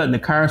all of a sudden, I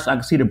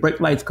can see the brake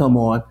lights come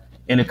on,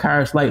 and the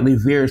car slightly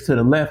veers to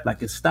the left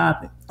like it's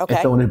stopping. Okay.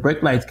 And so when the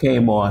brake lights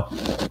came on,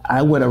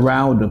 I went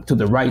around him to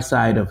the right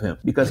side of him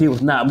because he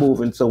was not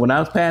moving. So when I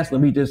was passing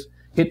him, he just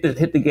hit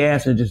the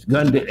gas and just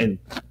gunned it and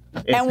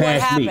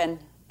what happened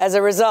as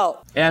a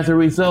result? As a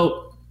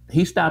result,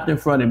 he stopped in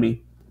front of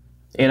me,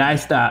 and I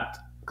stopped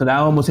because I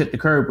almost hit the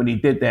curb when he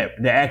did that.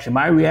 The action,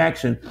 my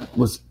reaction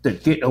was to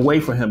get away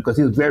from him because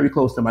he was very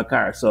close to my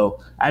car.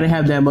 So I didn't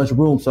have that much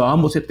room, so I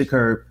almost hit the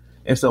curb.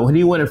 And so when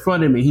he went in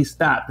front of me, he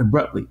stopped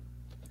abruptly.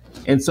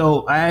 And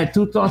so I had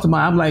two thoughts in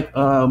my mind. I'm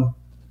like,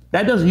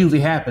 that doesn't usually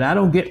happen. I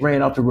don't get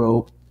ran off the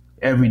road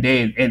every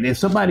day. And if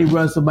somebody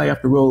runs somebody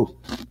off the road,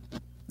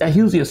 that's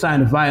usually a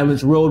sign of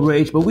violence, road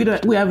rage. But we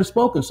haven't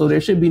spoken, so there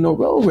should be no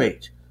road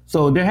rage.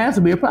 So there has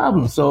to be a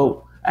problem.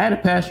 So I had a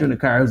passenger in the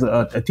car, as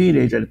a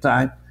teenager at the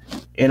time.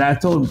 And I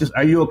told him,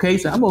 are you okay? He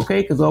said, I'm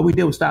okay, because all we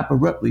did was stop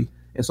abruptly.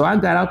 And so I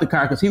got out the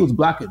car because he was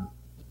blocking me.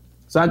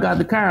 So I got in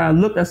the car, I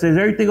looked, I said, is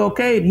everything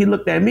okay? And he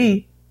looked at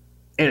me,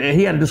 and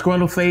he had a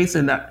disgruntled face,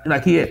 and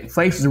he had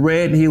faces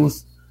red, and he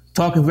was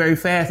talking very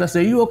fast. I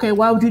said, you okay?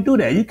 Why would you do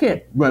that? You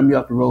can't run me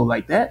off the road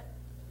like that.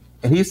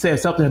 And he said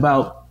something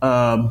about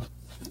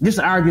just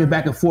arguing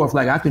back and forth,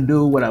 like I can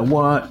do what I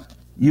want.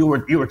 You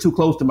were too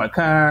close to my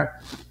car.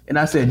 And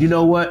I said, you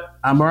know what?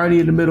 I'm already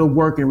in the middle of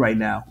working right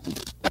now.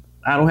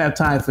 I don't have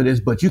time for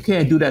this, but you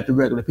can't do that to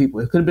regular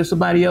people. It could have been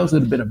somebody else. It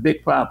would have been a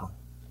big problem.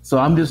 So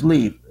I'm just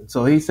leaving.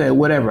 So he said,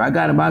 whatever. I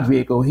got in my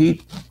vehicle.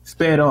 He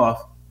sped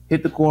off,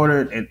 hit the corner,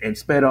 and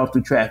sped off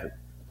through traffic.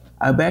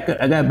 I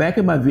got back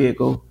in my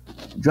vehicle,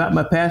 dropped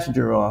my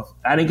passenger off.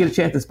 I didn't get a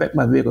chance to inspect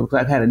my vehicle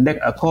because I had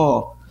a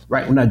call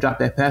right when I dropped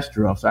that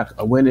passenger off. So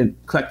I went and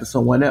collected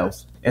someone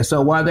else. And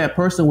so while that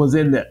person was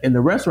in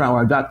the restaurant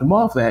where I dropped them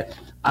off at,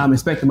 I'm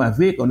inspecting my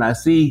vehicle, and I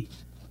see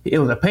it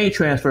was a paint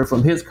transfer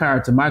from his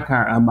car to my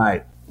car on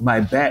my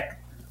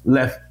back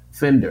left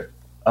fender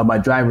of my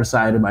driver's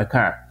side of my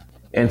car.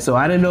 And so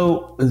I didn't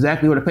know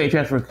exactly where the paint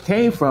transfer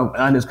came from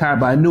on his car,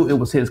 but I knew it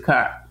was his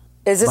car.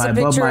 Is this a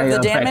picture of the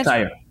damage?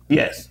 Tire.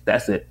 Yes,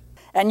 that's it.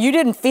 And you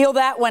didn't feel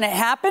that when it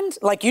happened?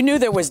 Like you knew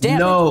there was damage?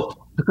 No,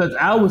 because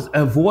I was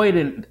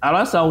avoiding, all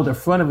I saw was the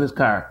front of his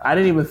car. I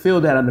didn't even feel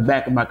that on the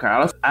back of my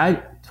car.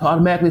 I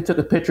automatically took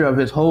a picture of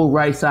his whole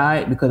right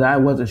side because I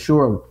wasn't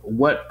sure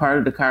what part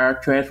of the car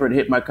transferred to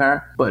hit my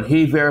car. But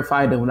he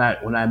verified that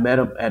when I met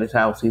him at his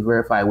house, he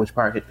verified which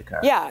part hit the car.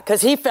 Yeah,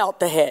 because he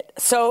felt the hit.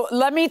 So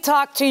let me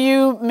talk to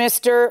you,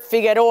 Mr.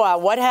 Figueroa.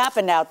 What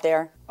happened out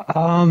there?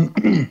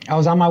 I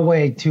was on my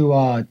way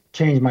to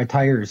change my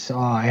tires.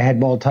 I had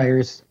bald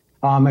tires.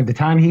 At the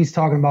time he's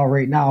talking about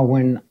right now,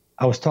 when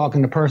I was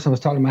talking, the person was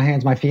talking to my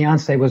hands, my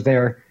fiance was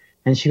there.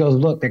 And she goes,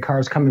 look, the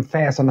car's coming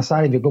fast on the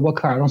side of you. Go, what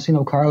car? I don't see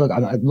no car.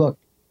 Look,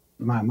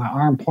 my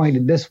arm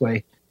pointed this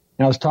way.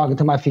 And I was talking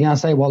to my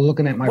fiance while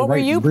looking at my what right were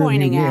you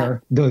pointing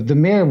mirror. The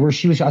mirror where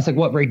she was, I was like,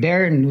 what, right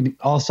there? And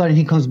all of a sudden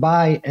he comes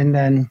by. And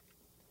then,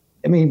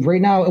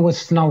 right now it was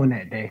snowing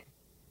that day.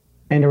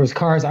 And there was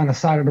cars on the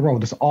side of the road,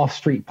 just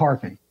off-street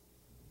parking.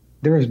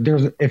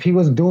 If he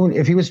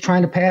was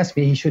trying to pass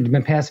me, he should have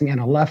been passing me on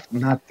the left,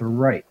 not the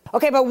right.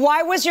 Okay, but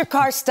why was your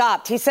car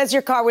stopped? He says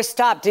your car was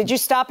stopped. Did you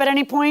stop at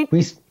any point?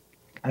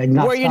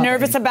 Were you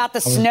nervous about the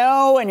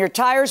snow and your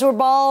tires were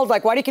bald?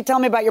 Like, why did you tell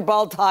me about your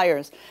bald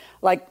tires?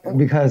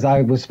 Because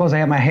I was supposed to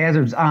have my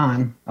hazards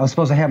on. But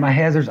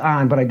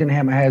I didn't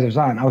have my hazards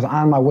on. I was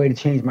on my way to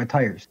change my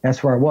tires.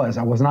 That's where I was.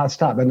 I was not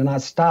stopped. I did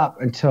not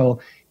stop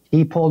until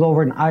he pulled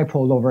over and I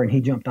pulled over and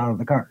he jumped out of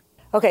the car.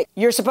 Okay,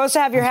 you're supposed to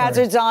have your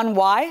hazards on.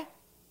 Why?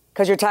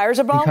 Because your tires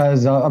are bald?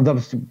 Because of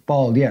the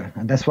bald, yeah.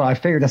 That's what I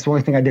figured. That's the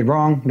only thing I did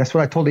wrong. That's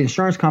what I told the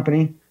insurance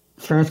company.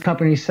 insurance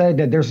company said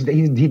that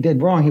he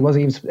did wrong. He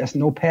wasn't even, that's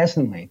no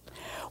passing lane.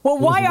 Well,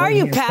 why are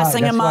you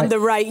passing him on the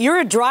right? You're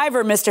a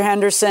driver, Mr.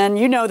 Henderson.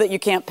 You know that you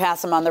can't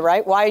pass him on the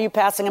right. Why are you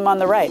passing him on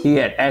the right? He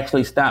had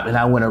actually stopped, and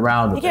I went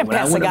around him. You can't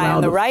pass a guy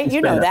on the right. You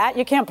know that.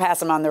 You can't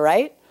pass him on the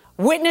right.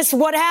 Witness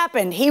what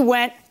happened. He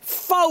went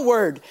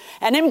forward,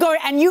 and him going,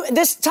 and you,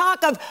 this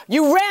talk of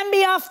you ran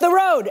me off the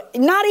road.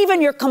 Not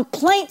even your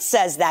complaint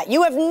says that.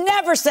 You have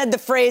never said the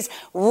phrase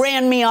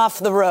ran me off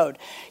the road.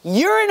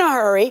 You're in a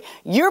hurry.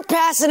 You're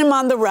passing him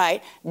on the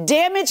right.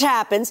 Damage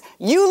happens.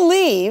 You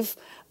leave.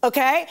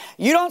 Okay,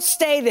 you don't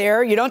stay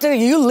there.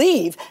 You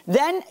leave.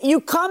 Then you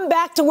come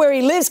back to where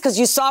he lives because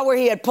you saw where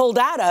he had pulled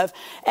out of,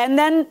 and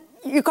then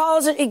he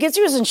gives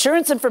you his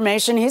insurance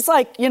information. He's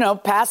like,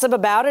 passive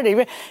about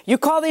it. You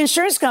call the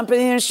insurance company.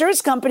 The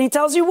insurance company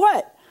tells you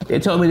what? They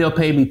told me they'll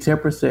pay me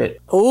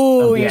 10%.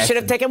 Ooh, you should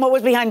have taken what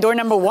was behind door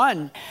number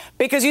 1,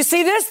 because you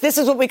see this. This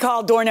is what we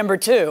call door number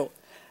 2.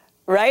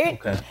 Right?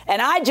 Okay.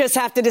 And I just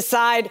have to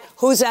decide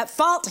who's at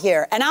fault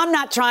here. And I'm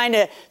not trying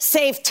to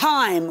save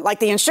time like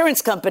the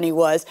insurance company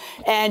was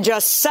and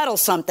just settle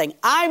something.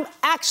 I'm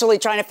actually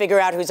trying to figure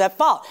out who's at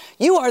fault.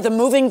 You are the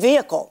moving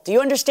vehicle. Do you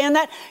understand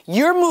that?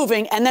 You're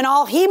moving, and then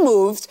all he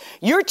moved,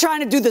 you're trying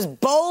to do this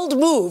bold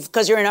move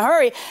because you're in a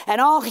hurry, and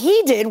all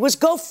he did was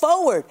go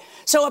forward.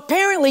 So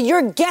apparently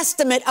your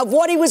guesstimate of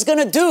what he was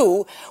going to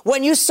do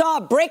when you saw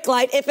a brake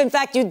light, if in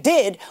fact you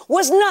did,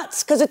 was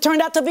nuts because it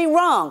turned out to be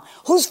wrong.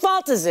 Whose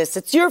fault is this?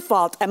 It's your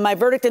fault, and my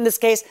verdict in this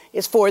case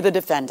is for the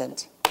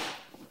defendant.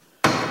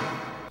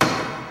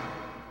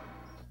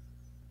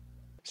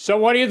 So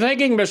what are you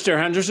thinking, Mr.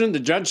 Henderson? The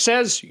judge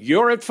says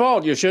you're at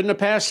fault. You shouldn't have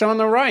passed on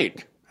the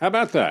right. How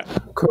about that?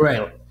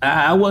 Correct.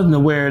 I wasn't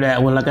aware of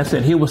that. Well, like I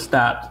said, he was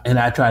stopped, and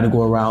I tried to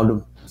go around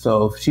him.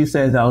 So if she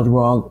says I was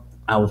wrong,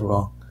 I was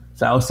wrong.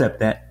 So I'll accept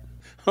that.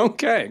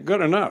 Okay,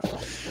 good enough.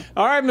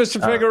 All right,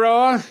 Mr.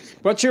 Figueroa,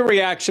 what's your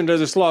reaction to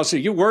this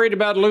lawsuit? You worried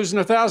about losing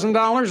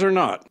 $1,000 or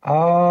not?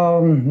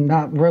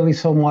 Not really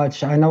so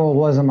much. I know it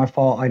wasn't my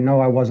fault. I know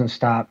I wasn't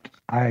stopped.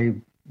 I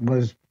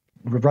was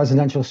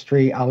residential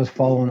street. I was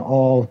following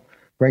all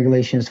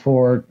regulations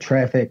for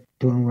traffic,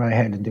 doing what I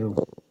had to do.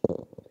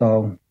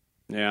 So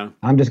yeah,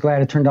 I'm just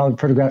glad it turned out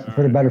pretty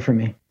better for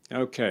me.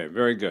 Okay,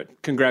 very good.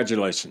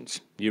 Congratulations.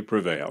 You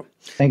prevail.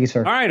 Thank you,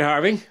 sir. All right,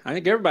 Harvey. I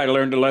think everybody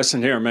learned a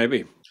lesson here,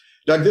 maybe.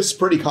 Doug, this is a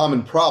pretty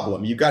common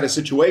problem. You've got a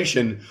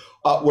situation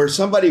where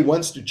somebody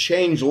wants to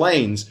change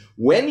lanes.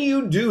 When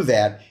you do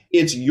that,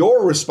 it's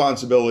your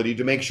responsibility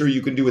to make sure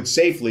you can do it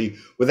safely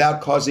without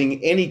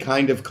causing any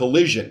kind of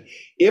collision.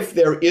 If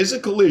there is a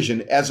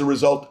collision as a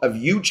result of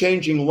you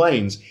changing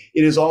lanes,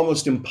 it is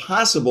almost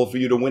impossible for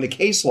you to win a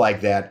case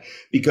like that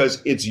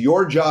because it's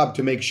your job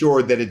to make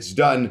sure that it's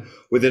done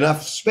with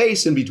enough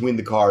space in between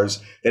the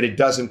cars that it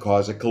doesn't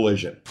cause a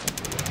collision.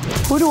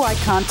 Who do I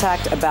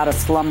contact about a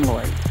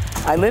slumlord?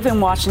 I live in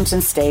Washington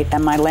State,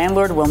 and my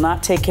landlord will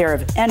not take care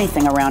of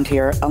anything around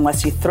here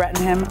unless you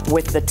threaten him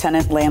with the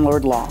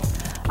tenant-landlord law.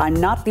 I'm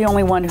not the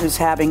only one who's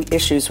having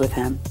issues with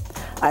him.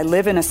 I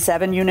live in a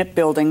 7-unit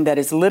building that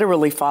is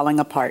literally falling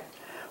apart.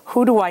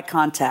 Who do I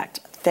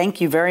contact?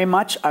 Thank you very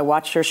much. I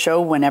watch your show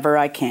whenever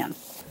I can.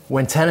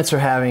 When tenants are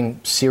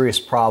having serious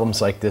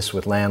problems like this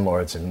with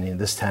landlords, and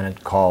this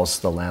tenant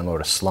calls the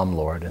landlord a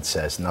slumlord and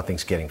says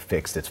nothing's getting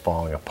fixed, it's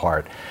falling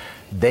apart,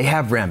 they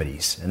have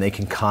remedies, and they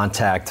can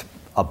contact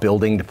a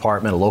building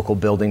department, a local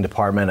building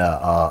department,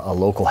 a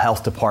local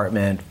health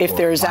department. If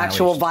there's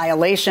actual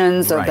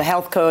violations of the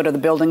health code or the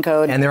building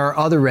code. And there are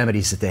other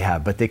remedies that they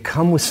have, but they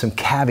come with some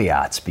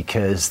caveats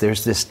because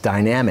there's this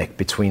dynamic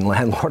between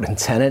landlord and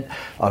tenant,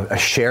 a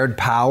shared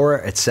power,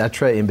 et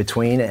cetera, in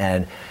between,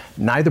 and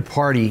neither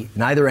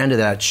end of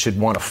that should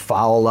want to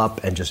foul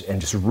up and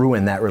just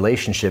ruin that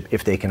relationship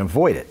if they can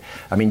avoid it.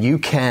 I mean, you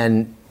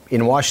can,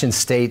 in Washington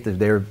State,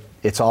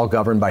 it's all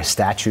governed by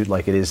statute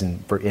like it is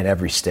in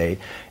every state.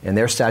 And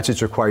their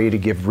statutes require you to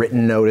give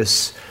written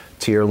notice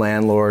to your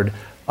landlord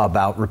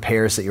about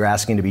repairs that you're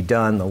asking to be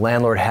done. The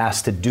landlord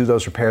has to do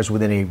those repairs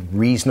within a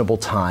reasonable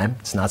time.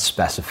 It's not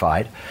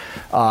specified.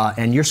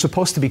 And you're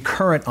supposed to be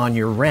current on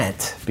your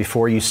rent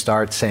before you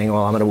start saying,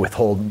 well, I'm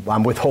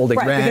withholding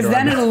rent. Because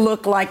then it'll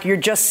look like you're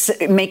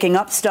just making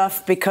up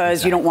stuff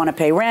because you don't want to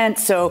pay rent.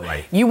 So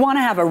you want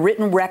to have a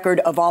written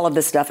record of all of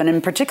this stuff. And in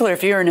particular,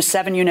 if you're in a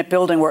 7-unit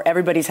building where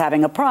everybody's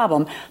having a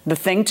problem, the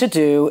thing to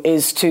do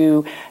is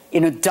to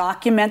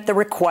document the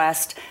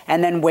request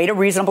and then wait a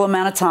reasonable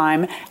amount of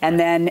time. And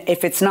then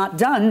if it's not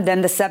done,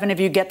 then the 7 of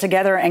you get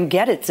together and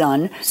get it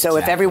done. So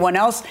if everyone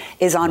else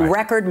is on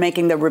record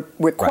making the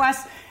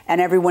request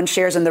and everyone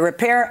shares in the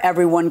repair,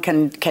 everyone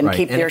can keep their share out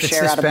of it. If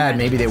it's this bad,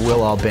 maybe they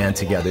will all band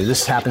together.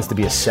 This happens to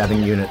be a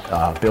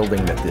 7-unit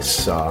building that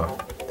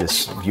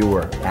this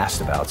viewer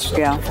asked about. So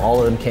if all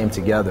of them came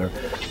together,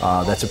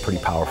 that's a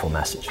pretty powerful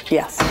message.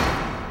 Yes.